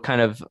FCS school. It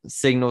kind of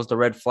signals the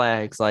red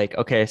flags like,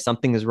 okay,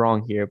 something is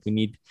wrong here. We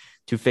need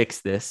to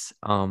fix this.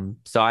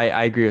 So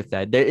I agree with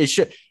that.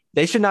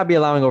 They should not be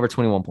allowing over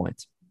 21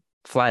 points,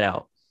 flat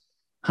out.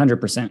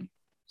 100%.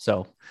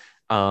 So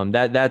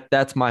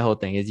that's my whole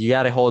thing is you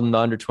got to hold them to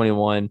under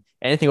 21.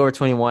 Anything over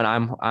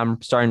 21,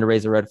 I'm starting to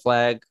raise a red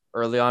flag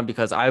early on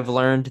because I've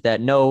learned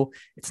that no,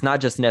 it's not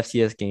just an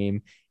FCS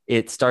game.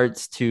 It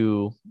starts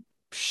to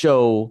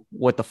show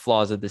what the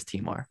flaws of this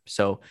team are.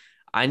 So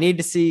I need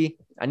to see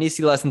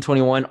less than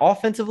 21.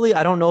 Offensively,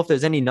 I don't know if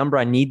there's any number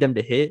I need them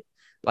to hit.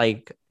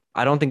 Like,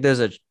 I don't think there's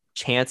a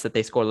chance that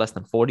they score less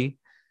than 40.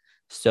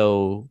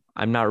 So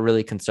I'm not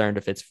really concerned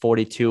if it's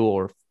 42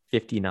 or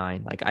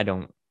 59. Like,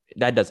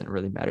 that doesn't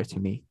really matter to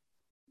me.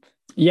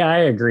 Yeah, I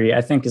agree. I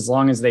think as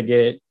long as they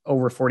get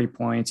over 40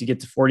 points, you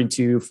get to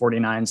 42,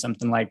 49,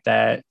 something like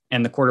that,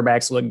 and the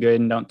quarterbacks look good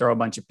and don't throw a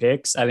bunch of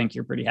picks, I think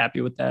you're pretty happy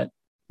with that.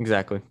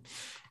 Exactly.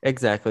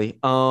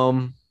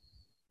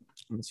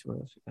 Let me see what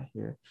else we got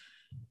here.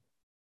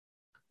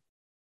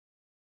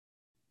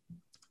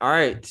 All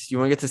right. You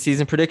want to get to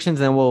season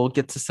predictions and we'll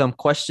get to some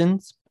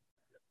questions?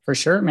 For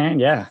sure, man.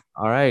 Yeah.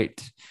 All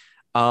right.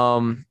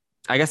 I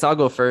guess I'll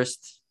go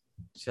first.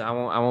 So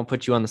I won't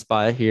put you on the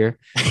spot here.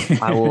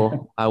 I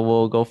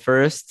will go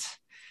first.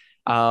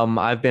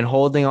 I've been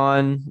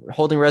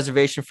holding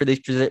reservation for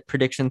these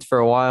predictions for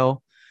a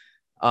while.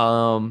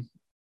 I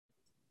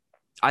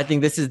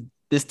think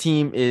this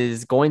team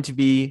is going to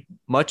be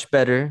much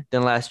better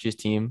than last year's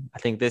team. I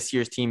think this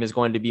year's team is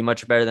going to be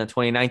much better than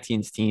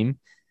 2019's team.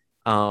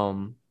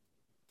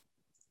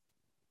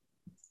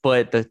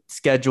 But the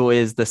schedule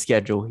is the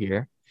schedule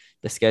here.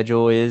 The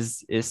schedule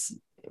has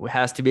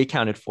to be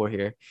accounted for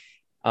here.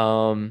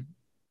 And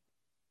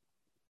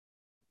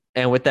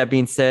with that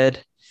being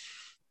said,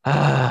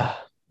 man,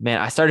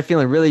 I started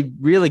feeling really,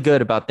 really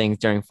good about things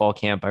during fall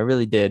camp. I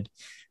really did.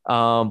 But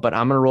I'm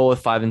going to roll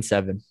with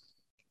 5-7.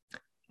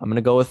 I'm going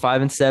to go with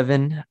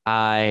 5-7.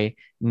 I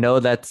know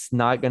that's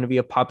not going to be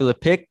a popular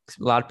pick.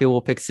 A lot of people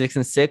will pick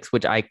 6-6,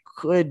 which I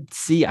could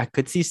see. I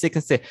could see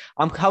 6-6.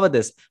 How about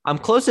this? I'm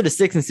closer to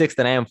 6-6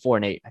 than I am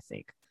 4-8, I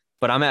think.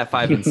 But I'm at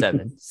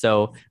 5-7.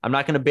 So I'm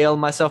not going to bail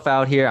myself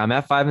out here. I'm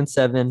at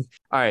 5-7.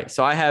 All right.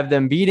 So I have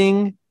them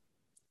beating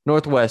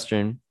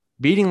Northwestern,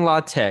 beating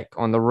La Tech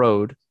on the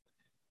road.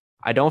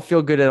 I don't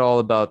feel good at all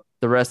about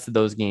the rest of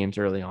those games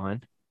early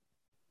on.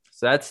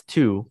 So that's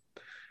 2.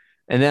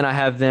 And then I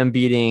have them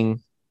beating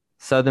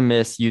Southern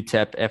Miss,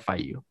 UTEP,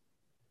 FIU.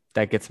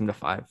 That gets them to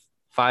 5.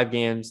 5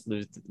 games,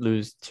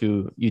 lose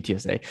to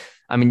UTSA.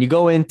 I mean, you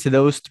go into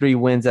those 3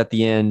 wins at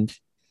the end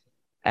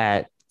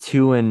at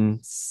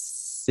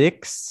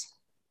 2-6.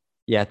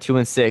 Yeah,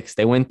 2-6.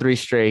 They win 3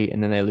 straight,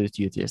 and then they lose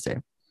to UTSA. It's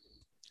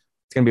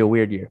going to be a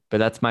weird year, but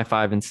that's my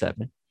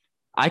 5-7.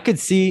 I can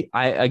see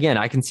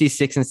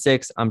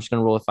 6-6. I'm just going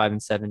to roll with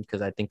 5-7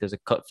 because I think there's a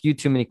few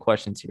too many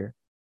questions here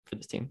for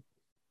this team.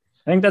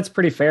 I think that's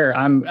pretty fair.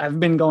 I've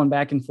been going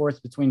back and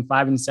forth between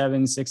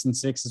 5-7,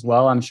 6-6 as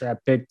well. I'm sure I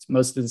picked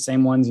most of the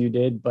same ones you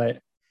did, but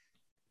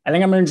I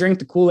think I'm going to drink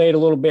the Kool-Aid a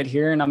little bit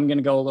here, and I'm going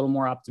to go a little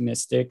more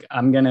optimistic.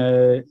 I'm going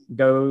to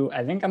go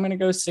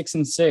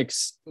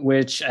 6-6,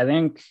 which I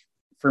think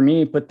for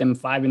me put them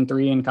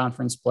 5-3 in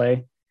conference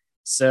play.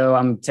 So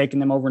I'm taking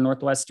them over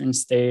Northwestern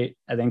State.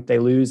 I think they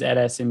lose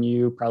at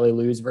SMU, probably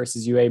lose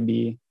versus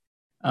UAB.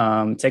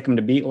 Take them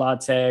to beat La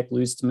Tech,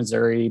 lose to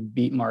Missouri,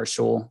 beat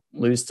Marshall,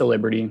 lose to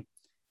Liberty.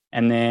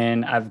 And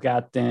then I've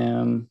got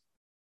them,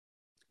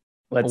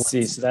 let's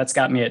see. So that's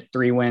got me at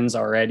 3 wins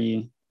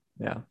already.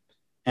 Yeah.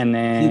 And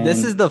then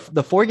this is the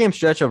 4-game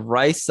stretch of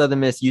Rice, Southern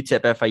Miss,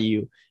 UTEP,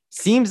 FIU.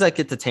 Seems like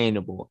it's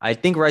attainable. I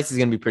think Rice is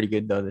going to be pretty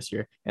good though this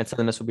year, and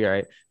Southern Miss will be all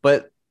right.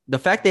 But the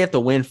fact they have to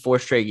win 4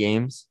 straight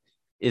games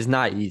is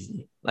not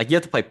easy. Like, you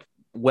have to play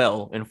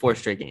well in 4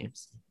 straight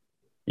games.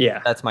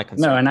 Yeah, that's my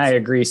concern. No, and I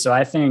agree. So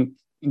I think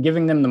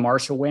giving them the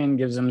Marshall win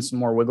gives them some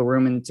more wiggle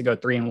room and to go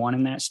 3-1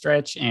 in that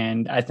stretch.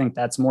 And I think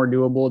that's more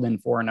doable than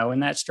 4-0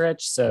 in that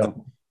stretch.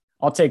 So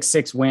I'll take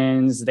 6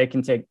 wins. They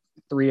can take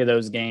 3 of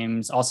those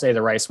games. I'll say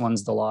the Rice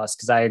one's the loss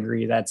because I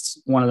agree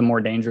that's one of the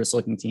more dangerous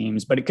looking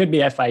teams, but it could be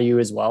FIU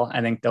as well.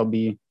 I think they'll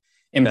be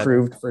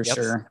improved for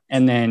sure.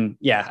 And then,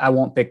 yeah, I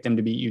won't pick them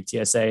to beat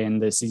UTSA in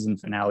the season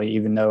finale,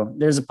 even though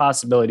there's a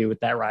possibility with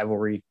that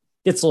rivalry.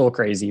 It's a little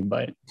crazy,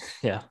 but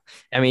yeah.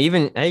 I mean,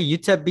 even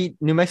UTEP beat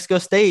New Mexico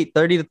State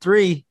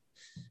 30-3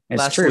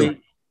 last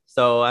week.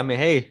 So I mean,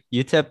 hey,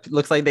 UTEP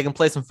looks like they can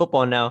play some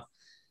football now.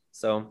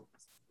 So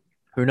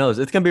who knows?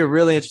 It's gonna be a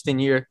really interesting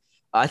year.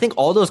 I think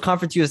all those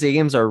Conference USA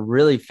games are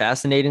really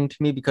fascinating to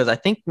me because I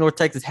think North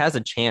Texas has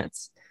a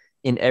chance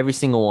in every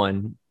single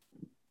one,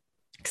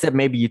 except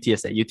maybe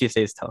UTSA.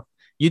 UTSA is tough.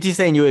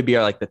 UTSA and UAB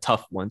are like the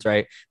tough ones,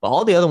 right? But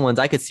all the other ones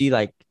I could see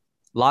like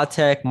La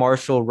Tech,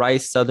 Marshall,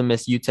 Rice, Southern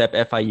Miss, UTEP,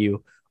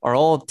 FIU are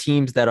all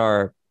teams that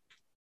are,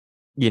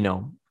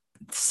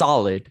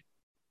 solid,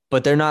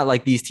 but they're not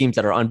like these teams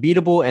that are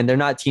unbeatable and they're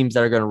not teams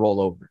that are going to roll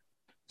over.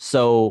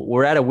 So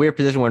we're at a weird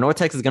position where North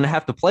Texas is going to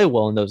have to play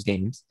well in those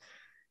games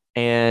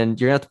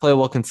and you're going to have to play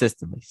well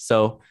consistently.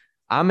 So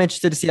I'm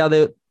interested to see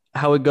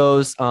how it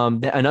goes.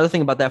 Another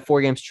thing about that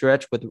 4-game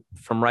stretch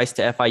from Rice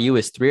to FIU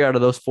is 3 out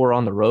of those 4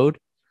 on the road.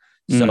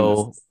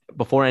 So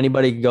before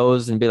anybody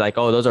goes and be like,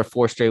 oh, those are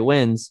 4 straight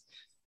wins,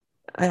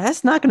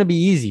 that's not going to be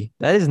easy.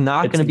 That is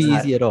not going to be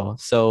easy at all.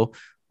 So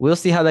we'll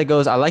see how that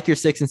goes. I like your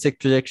 6-6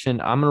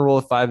 prediction. I'm going to roll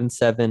with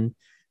 5-7,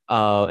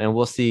 and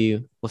we'll see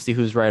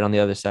who's right on the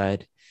other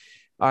side.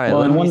 All right.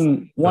 Well,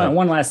 and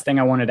one last thing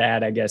I wanted to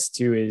add, I guess,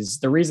 too, is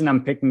the reason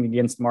I'm picking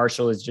against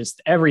Marshall is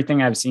just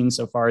everything I've seen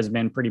so far has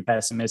been pretty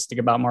pessimistic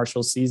about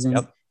Marshall's season.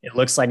 Yep. It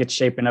looks like it's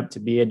shaping up to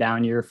be a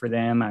down year for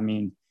them. I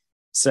mean,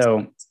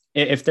 so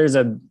if there's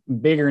a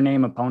bigger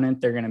name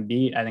opponent they're going to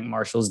beat, I think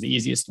Marshall's the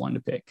easiest one to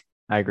pick.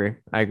 I agree.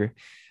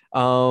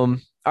 All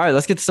right,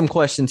 let's get to some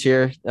questions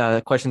here.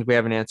 Questions we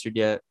haven't answered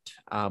yet,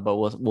 but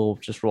we'll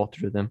just roll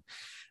through them.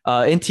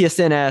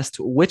 NTSN asked,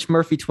 which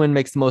Murphy twin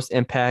makes the most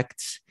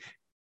impact?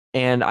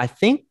 And I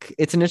think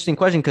it's an interesting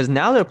question because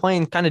now they're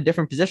playing kind of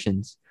different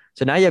positions.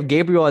 So now you have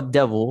Gabriel at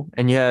Devil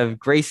and you have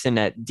Grayson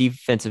at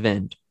defensive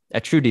end,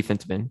 at true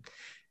defensive end.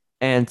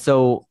 And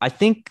so I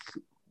think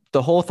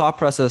the whole thought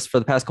process for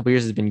the past couple of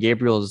years has been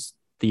Gabriel's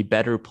the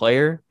better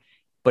player.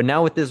 But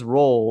now with this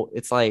role,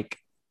 it's like,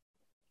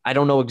 I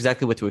don't know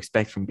exactly what to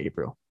expect from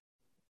Gabriel.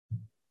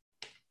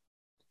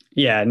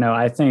 Yeah, no,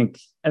 I think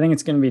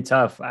it's going to be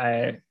tough.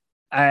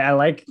 I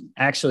like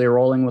actually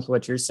rolling with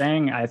what you're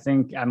saying. I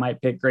think I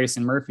might pick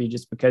Grayson Murphy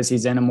just because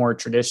he's in a more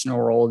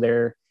traditional role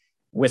there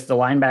with the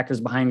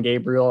linebackers behind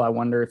Gabriel. I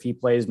wonder if he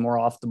plays more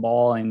off the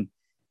ball, and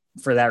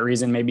for that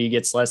reason, maybe he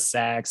gets less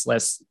sacks,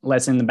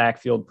 less in the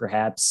backfield,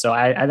 perhaps. So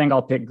I think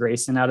I'll pick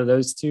Grayson out of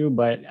those two.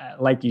 But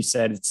like you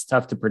said, it's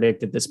tough to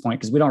predict at this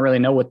point because we don't really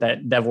know what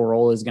that Devil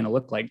role is going to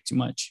look like too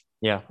much.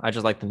 Yeah, I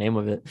just like the name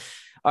of it.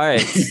 All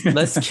right,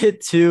 let's get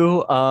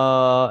to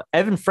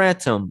Evan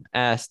Frantum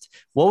asked,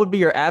 what would be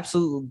your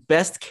absolute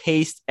best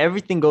case?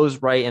 Everything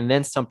goes right, and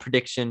then some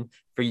prediction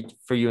for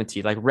UNT,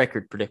 like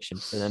record prediction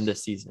for them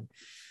this season.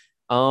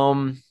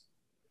 The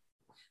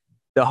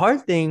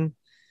hard thing,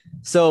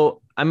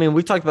 so I mean,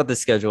 we talked about the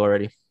schedule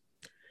already.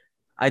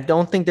 I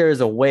don't think there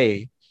is a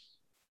way.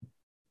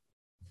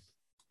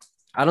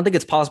 I don't think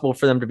it's possible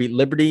for them to beat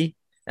Liberty,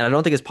 and I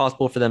don't think it's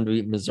possible for them to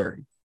beat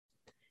Missouri.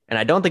 And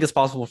I don't think it's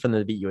possible for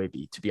them to beat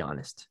UAB, to be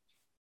honest.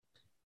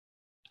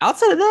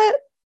 Outside of that,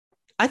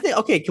 I think,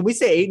 okay, can we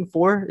say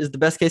 8-4 is the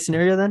best case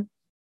scenario then?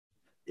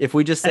 If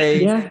we just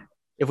say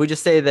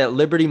that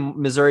Liberty,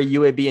 Missouri,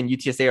 UAB, and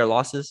UTSA are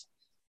losses?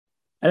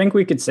 I think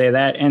we could say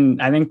that.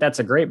 And I think that's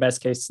a great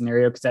best case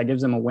scenario because that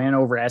gives them a win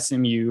over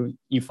SMU.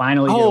 You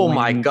finally get a win.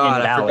 My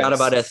God, I forgot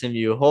about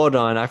SMU. Hold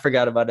on. I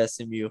forgot about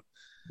SMU.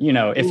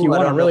 If you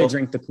want to really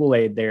drink the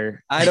Kool-Aid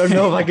there. I don't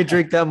know if I could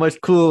drink that much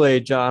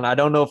Kool-Aid, John. I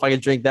don't know if I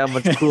could drink that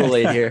much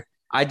Kool-Aid here.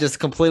 I just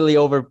completely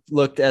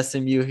overlooked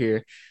SMU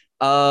here.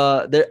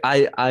 Okay,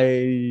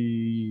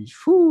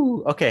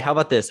 how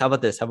about this? How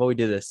about we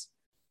do this?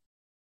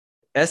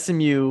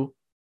 SMU,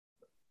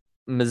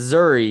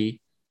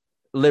 Missouri,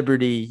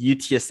 Liberty,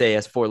 UTSA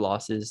has 4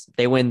 losses.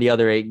 They win the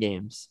other 8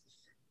 games.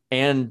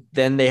 And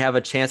then they have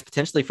a chance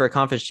potentially for a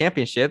conference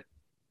championship,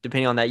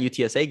 depending on that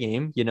UTSA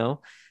game,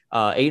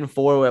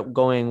 8-4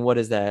 going, what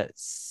is that?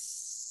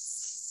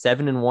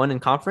 7-1 in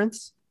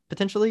conference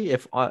potentially,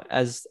 if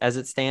as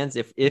it stands,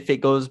 if it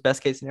goes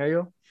best case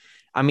scenario.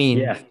 I mean,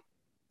 yeah.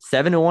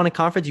 7-1 in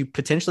conference, you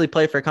potentially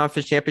play for a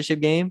conference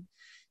championship game.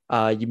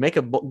 You make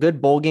a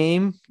good bowl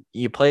game,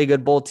 you play a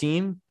good bowl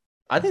team.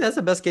 I think that's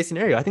the best case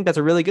scenario. I think that's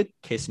a really good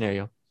case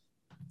scenario.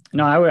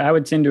 No, I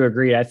would tend to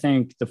agree. I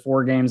think the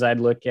 4 games I'd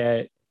look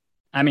at,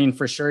 I mean,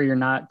 for sure, you're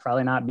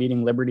probably not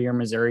beating Liberty or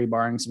Missouri,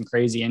 barring some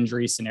crazy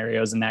injury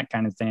scenarios and that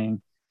kind of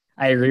thing.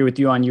 I agree with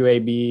you on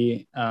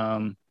UAB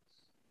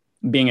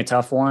being a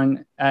tough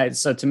one.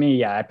 So to me,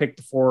 yeah, I picked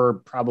the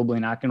 4 probably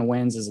not going to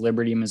wins as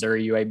Liberty,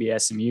 Missouri,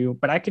 UAB, SMU.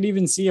 But I could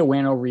even see a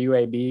win over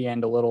UAB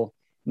and a little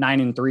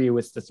 9-3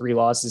 with the 3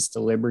 losses to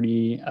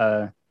Liberty.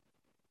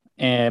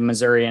 and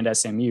Missouri and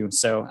SMU.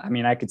 So, I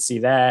mean, I could see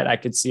that. I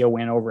could see a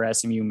win over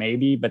SMU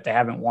maybe, but they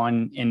haven't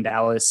won in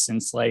Dallas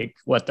since like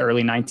what, the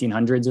early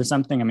 1900s or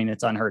something. I mean,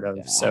 it's unheard of.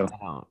 Yeah, So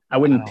I I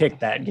wouldn't don't. pick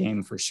that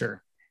game for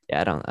sure.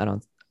 Yeah,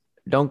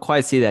 don't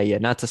quite see that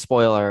yet. Not to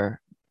spoil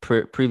our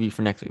preview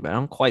for next week, but I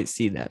don't quite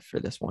see that for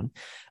this one.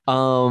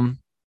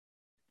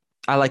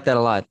 I like that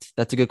a lot.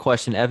 That's a good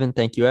question, Evan.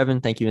 Thank you,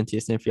 Evan. Thank you,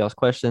 NTSN, for y'all's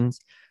questions.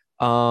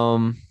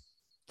 Um,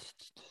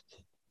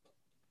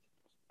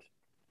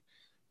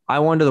 I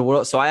wonder the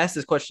world. So I asked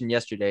this question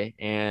yesterday,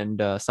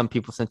 and some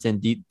people sent in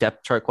deep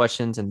depth chart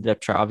questions, and the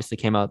depth chart obviously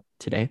came out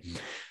today.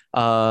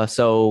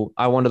 So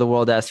I wonder the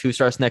world asked who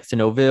starts next to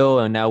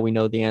Noville, and now we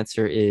know the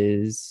answer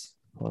is.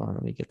 Hold on,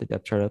 let me get the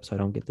depth chart up so I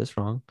don't get this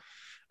wrong.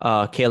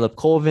 Caleb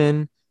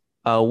Colvin.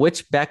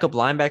 Which backup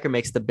linebacker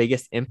makes the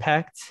biggest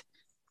impact?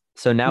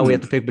 So now we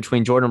have to pick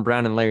between Jordan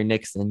Brown and Larry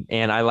Nixon,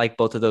 and I like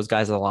both of those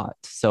guys a lot.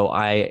 So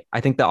I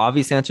think the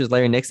obvious answer is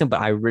Larry Nixon, but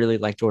I really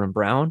like Jordan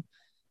Brown.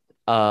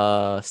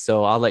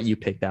 So I'll let you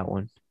pick that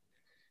one.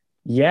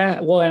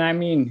 Yeah, well, and I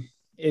mean,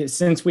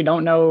 since we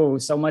don't know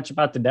so much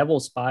about the Devil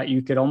spot,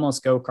 you could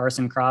almost go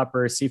Carson Kropp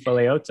or Sifa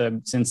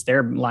Leota since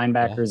they're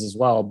linebackers as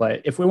well.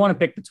 But if we want to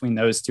pick between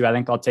those two, I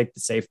think I'll take the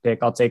safe pick.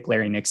 I'll take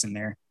Larry Nixon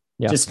there.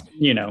 Yeah. Just,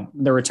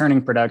 the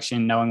returning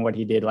production, knowing what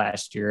he did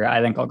last year,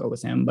 I think I'll go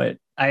with him. But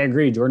I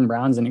agree, Jordan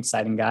Brown's an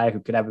exciting guy who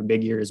could have a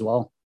big year as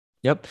well.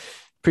 Yep.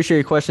 Appreciate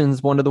your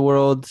questions. One to the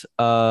world.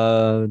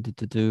 Tony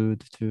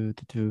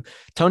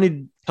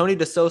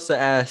DeSosa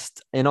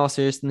asked, in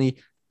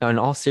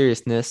all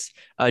seriousness,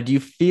 do you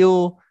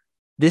feel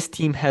this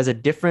team has a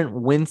different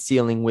win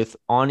ceiling with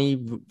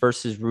Ani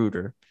versus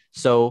Reuter?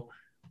 So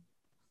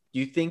do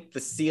you think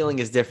the ceiling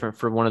is different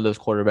for one of those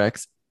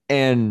quarterbacks?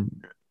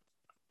 And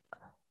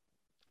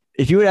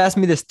if you would ask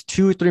me this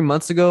 2 or 3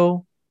 months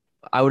ago,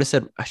 I would have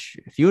said,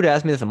 if you would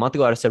ask me this a month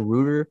ago, I'd have said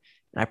Reuter.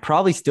 And I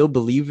probably still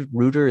believe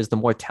Reuter is the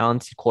more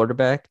talented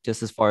quarterback,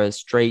 just as far as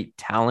straight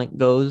talent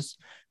goes.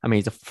 I mean,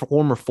 he's a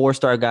former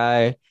 4-star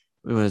guy.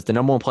 He was the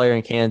number 1 player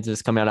in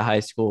Kansas coming out of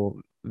high school.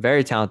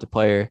 Very talented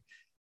player.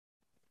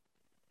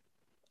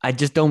 I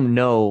just don't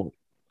know.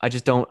 I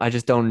just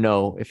don't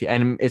know if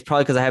and it's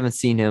probably because I haven't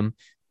seen him,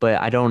 but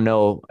I don't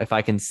know if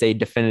I can say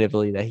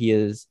definitively that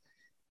he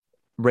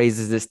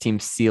raises this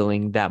team's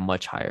ceiling that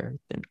much higher.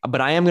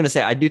 But I am going to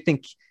say I do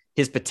think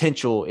his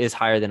potential is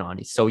higher than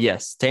Ani's. So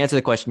yes, to answer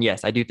the question,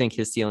 yes, I do think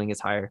his ceiling is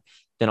higher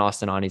than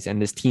Austin Ani's,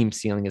 and this team's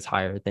ceiling is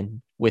higher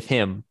than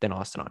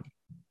Austin Ani.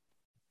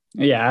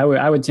 Yeah,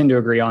 I would tend to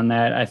agree on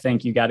that. I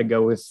think you got to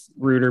go with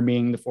Reuter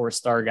being the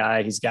 4-star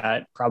guy. He's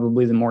got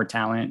probably the more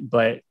talent,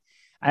 but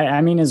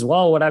I mean, as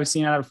well, what I've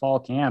seen out of fall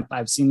camp,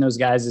 I've seen those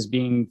guys as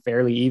being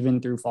fairly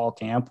even through fall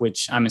camp,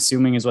 which I'm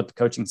assuming is what the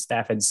coaching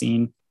staff had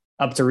seen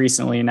up to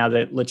recently. Now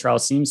that Littrell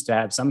seems to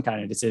have some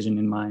kind of decision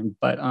in mind,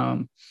 but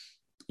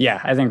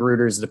yeah, I think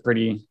Reuter's the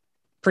pretty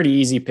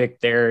easy pick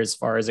there as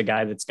far as a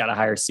guy that's got a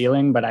higher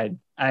ceiling. But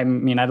I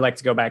mean, I'd like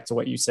to go back to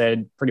what you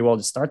said pretty well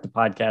to start the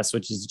podcast,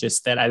 which is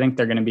just that I think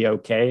they're going to be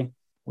okay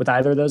with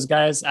either of those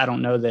guys. I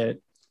don't know that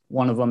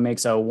one of them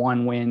makes a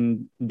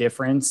 1-win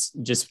difference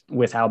just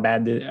with how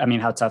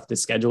how tough the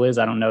schedule is.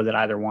 I don't know that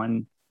either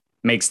one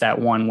makes that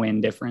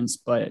 1-win difference,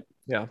 but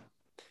yeah.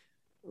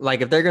 Like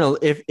if they're going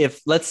to,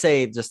 if let's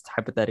say just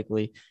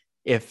hypothetically,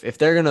 if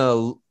they're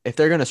going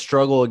to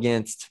struggle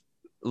against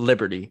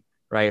Liberty,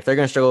 right? If they're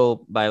going to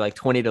struggle by like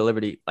 20 to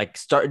Liberty, it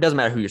doesn't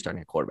matter who you're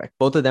starting at quarterback.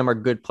 Both of them are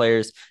good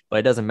players, but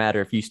it doesn't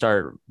matter if you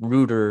start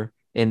Reuter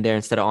in there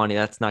instead of Ani,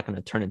 that's not going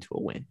to turn into a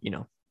win,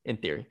 in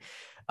theory.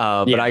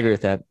 But I agree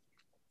with that.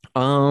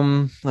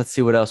 Let's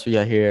see what else we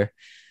got here.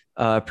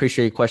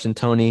 Appreciate your question,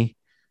 Tony.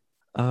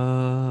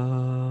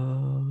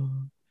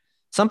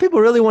 Some people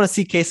really want to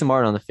see Case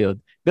Martin on the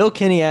field. Bill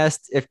Kinney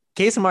asked, if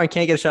Case Martin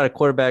can't get a shot at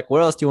quarterback,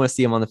 where else do you want to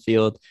see him on the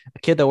field? A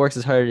kid that works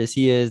as hard as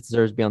he is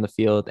deserves to be on the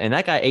field. And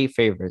that guy 8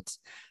 favorites.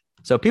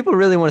 So people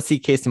really want to see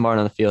Case Martin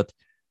on the field.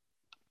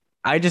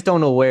 I just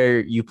don't know where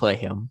you play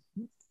him.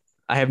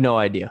 I have no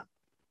idea.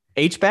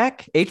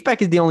 H-back?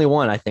 H-back is the only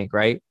one, I think,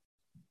 right?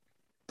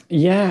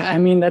 Yeah, I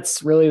mean,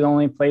 that's really the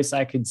only place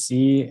I could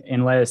see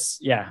unless,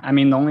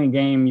 the only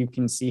game you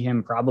can see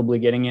him probably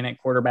getting in at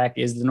quarterback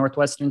is the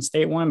Northwestern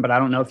State one, but I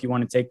don't know if you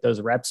want to take those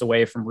reps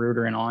away from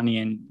Reuter and Ani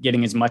and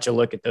getting as much a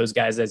look at those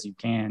guys as you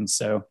can.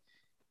 So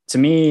to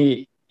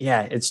me,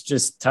 it's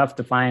just tough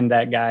to find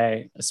that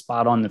guy a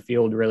spot on the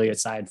field really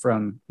aside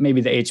from maybe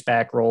the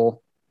H-back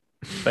role.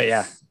 But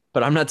yeah.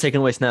 But I'm not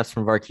taking away snaps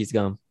from Varkey's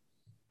Gum.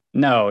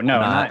 No,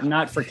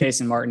 not for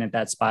Case Martin at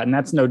that spot. And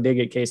that's no dig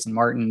at Case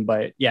Martin,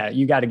 but yeah,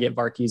 you got to get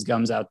Varkey's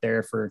Gums out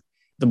there for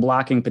the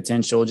blocking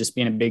potential, just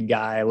being a big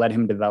guy, let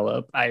him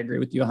develop. I agree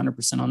with you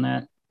 100% on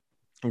that.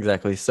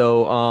 Exactly.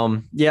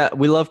 So,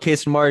 we love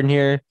Case Martin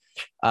here.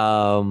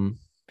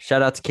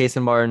 Shout out to Case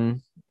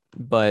Martin,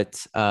 but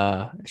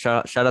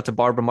shout out to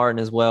Barbara Martin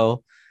as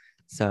well.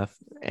 So,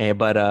 I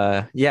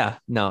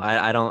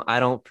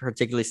don't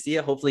particularly see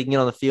it. Hopefully he can get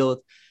on the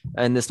field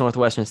in this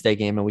Northwestern State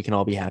game and we can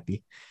all be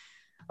happy.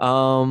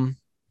 All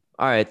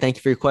right. Thank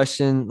you for your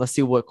question. Let's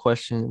see what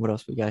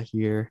else we got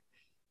here.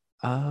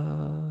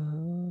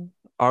 All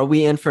Are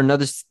we in for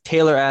another?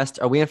 Taylor asked,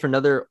 "Are we in for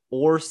another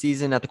or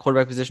season at the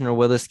quarterback position, or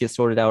will this get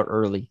sorted out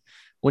early?"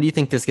 When do you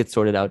think this gets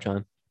sorted out,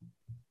 John?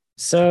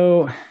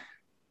 So,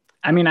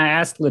 I mean, I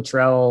asked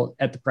Luttrell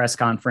at the press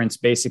conference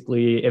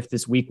basically if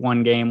this week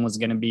one game was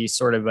going to be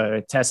sort of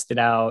a test it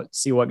out,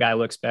 see what guy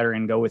looks better,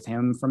 and go with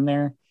him from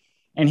there.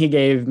 And he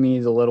gave me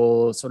the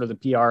little sort of the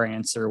PR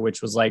answer,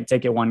 which was like,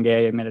 take it one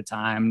game at a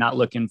time, not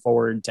looking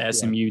forward to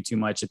SMU too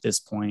much at this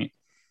point.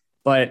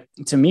 But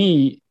to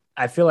me,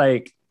 I feel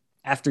like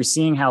after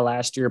seeing how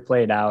last year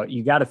played out,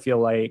 you got to feel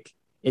like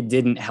it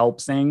didn't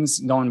help things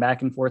going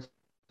back and forth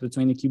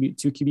between the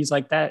two QBs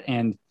like that.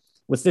 And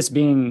with this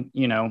being,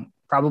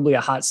 probably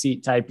a hot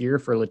seat type year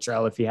for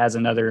Luttrell, if he has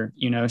another,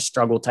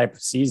 struggle type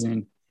of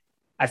season,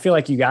 I feel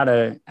like you got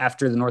to,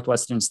 after the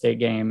Northwestern State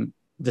game,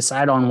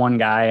 decide on one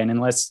guy. And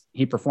unless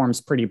he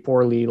performs pretty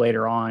poorly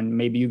later on,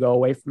 maybe you go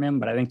away from him.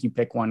 But I think you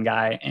pick one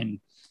guy and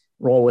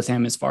roll with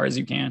him as far as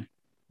you can.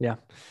 Yeah.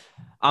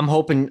 I'm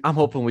hoping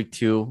week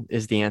 2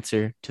 is the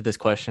answer to this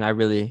question. I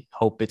really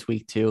hope it's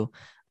week 2.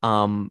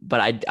 But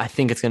I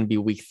think it's going to be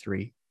week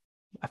 3.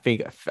 I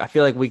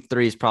feel like week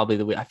 3 is probably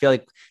the week. I feel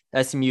like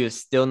SMU is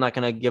still not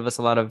going to give us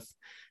a lot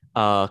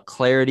of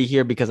clarity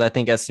here, because I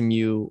think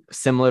SMU,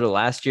 similar to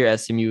last year,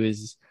 SMU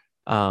is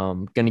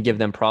going to give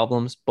them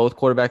problems, both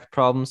quarterback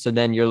problems. So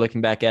then you're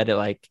looking back at it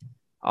like,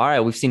 all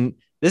right, this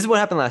is what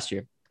happened last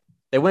year.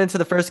 They went into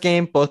the first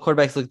game, both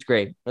quarterbacks looked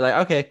great. We're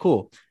like, okay,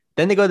 cool.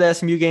 Then they go to the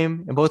SMU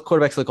game and both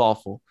quarterbacks look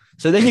awful.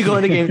 So then you go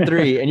into game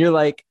 3 and you're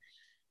like,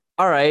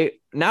 all right,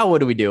 now what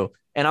do we do?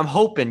 And I'm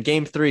hoping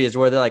game 3 is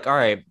where they're like, all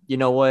right, you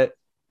know what?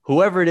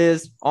 Whoever it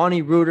is,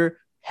 Ani Reuter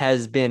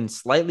has been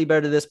slightly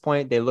better to this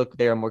point. They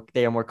are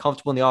more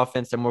comfortable in the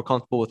offense. They're more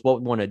comfortable with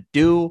what we want to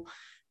do.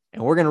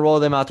 And we're going to roll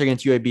them out there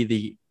against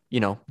UAB,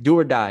 do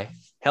or die,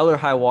 hell or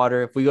high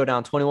water. If we go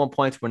down 21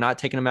 points, we're not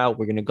taking him out.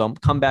 We're going to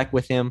come back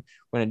with him.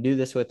 We're going to do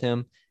this with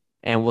him,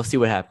 and we'll see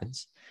what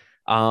happens.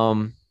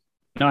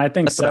 No, I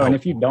think so. And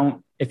if you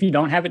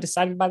don't have it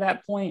decided by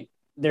that point,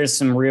 there's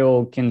some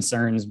real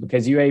concerns,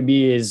 because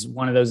UAB is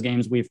one of those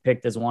games we've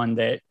picked as one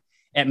that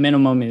at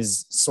minimum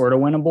is sort of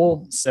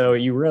winnable. So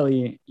you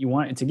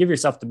want to give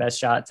yourself the best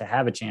shot to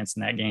have a chance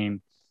in that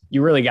game.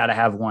 You really got to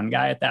have one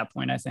guy at that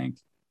point, I think.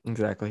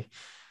 Exactly.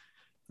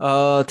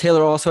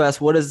 Taylor also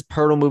asked, what does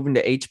Pirtle moving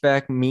to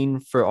H-back mean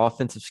for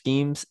offensive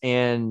schemes?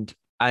 And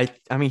I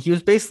mean, he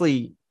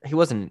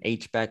wasn't an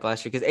H-back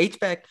last year, because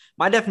H-back,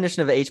 my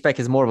definition of an H-back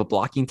is more of a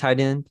blocking tight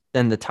end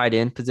than the tight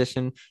end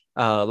position.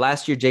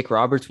 Last year, Jake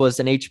Roberts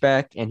was an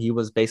H-back, and he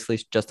was basically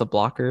just a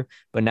blocker.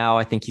 But now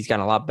I think he's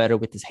gotten a lot better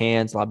with his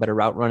hands, a lot better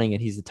route running,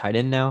 and he's a tight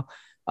end now.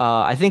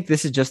 I think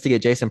this is just to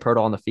get Jason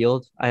Pirtle on the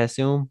field, I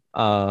assume.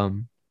 But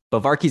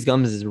Varkey's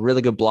Gums is a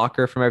really good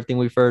blocker from everything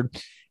we've heard.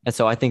 And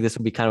so I think this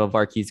will be kind of a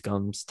Varkey's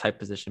Gums type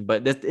position,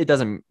 but it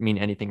doesn't mean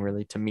anything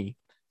really to me.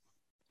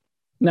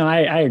 No,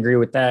 I agree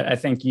with that. I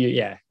think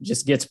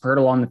just gets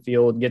Pirtle on the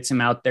field, gets him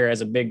out there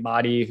as a big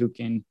body who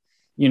can,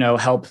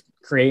 help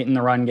create in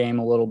the run game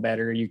a little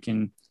better. You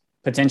can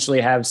potentially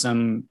have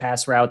some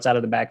pass routes out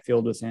of the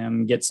backfield with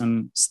him, get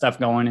some stuff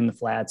going in the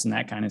flats and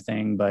that kind of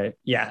thing. But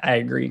yeah, I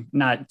agree.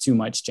 Not too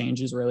much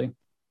changes really.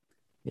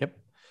 Yep.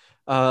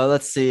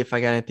 Let's see if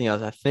I got anything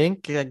else. I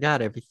think I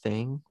got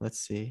everything. Let's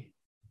see.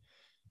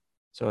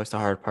 So it's the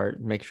hard part.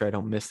 Make sure I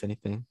don't miss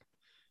anything.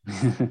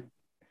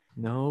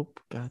 Nope.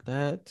 Got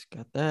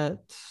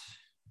that.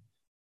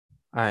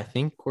 I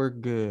think we're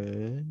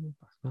good.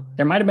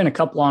 There might have been a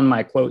couple on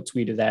my quote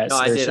tweet of that. No,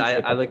 I did.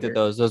 I looked at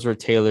those. Those were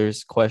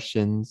Taylor's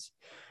questions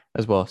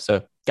as well.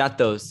 So got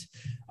those.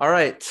 All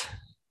right.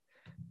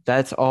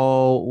 That's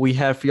all we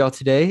have for y'all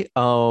today.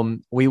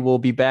 We will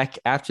be back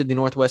after the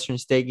Northwestern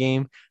State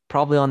game,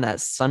 probably on that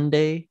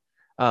Sunday.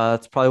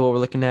 That's probably what we're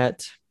looking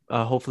at.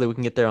 Hopefully we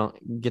can get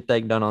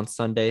that done on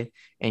Sunday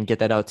and get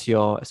that out to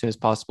y'all as soon as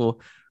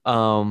possible.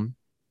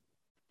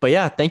 But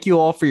yeah, thank you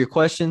all for your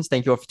questions.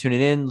 Thank you all for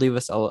tuning in. Leave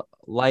us a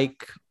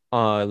like,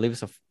 leave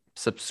us a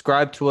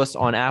subscribe to us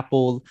on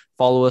Apple,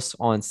 follow us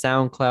on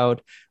SoundCloud,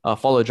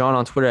 follow John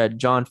on Twitter at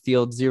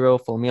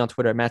JohnField0, follow me on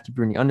Twitter at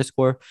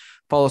MatthewBruni_,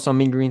 follow us on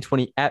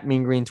MeanGreen20 at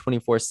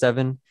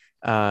MeanGreen247,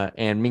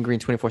 and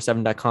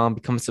MeanGreen247.com.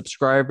 Become a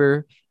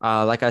subscriber.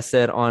 Like I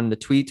said on the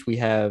tweet, we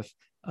have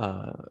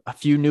a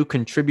few new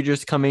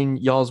contributors coming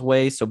y'all's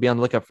way, so be on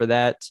the lookout for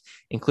that,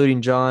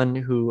 including John,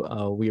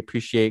 who we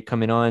appreciate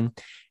coming on.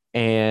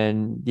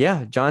 And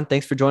yeah, John,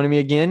 thanks for joining me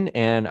again,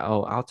 and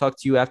I'll talk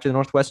to you after the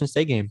Northwestern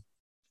State game.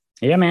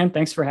 Yeah, man,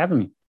 thanks for having me.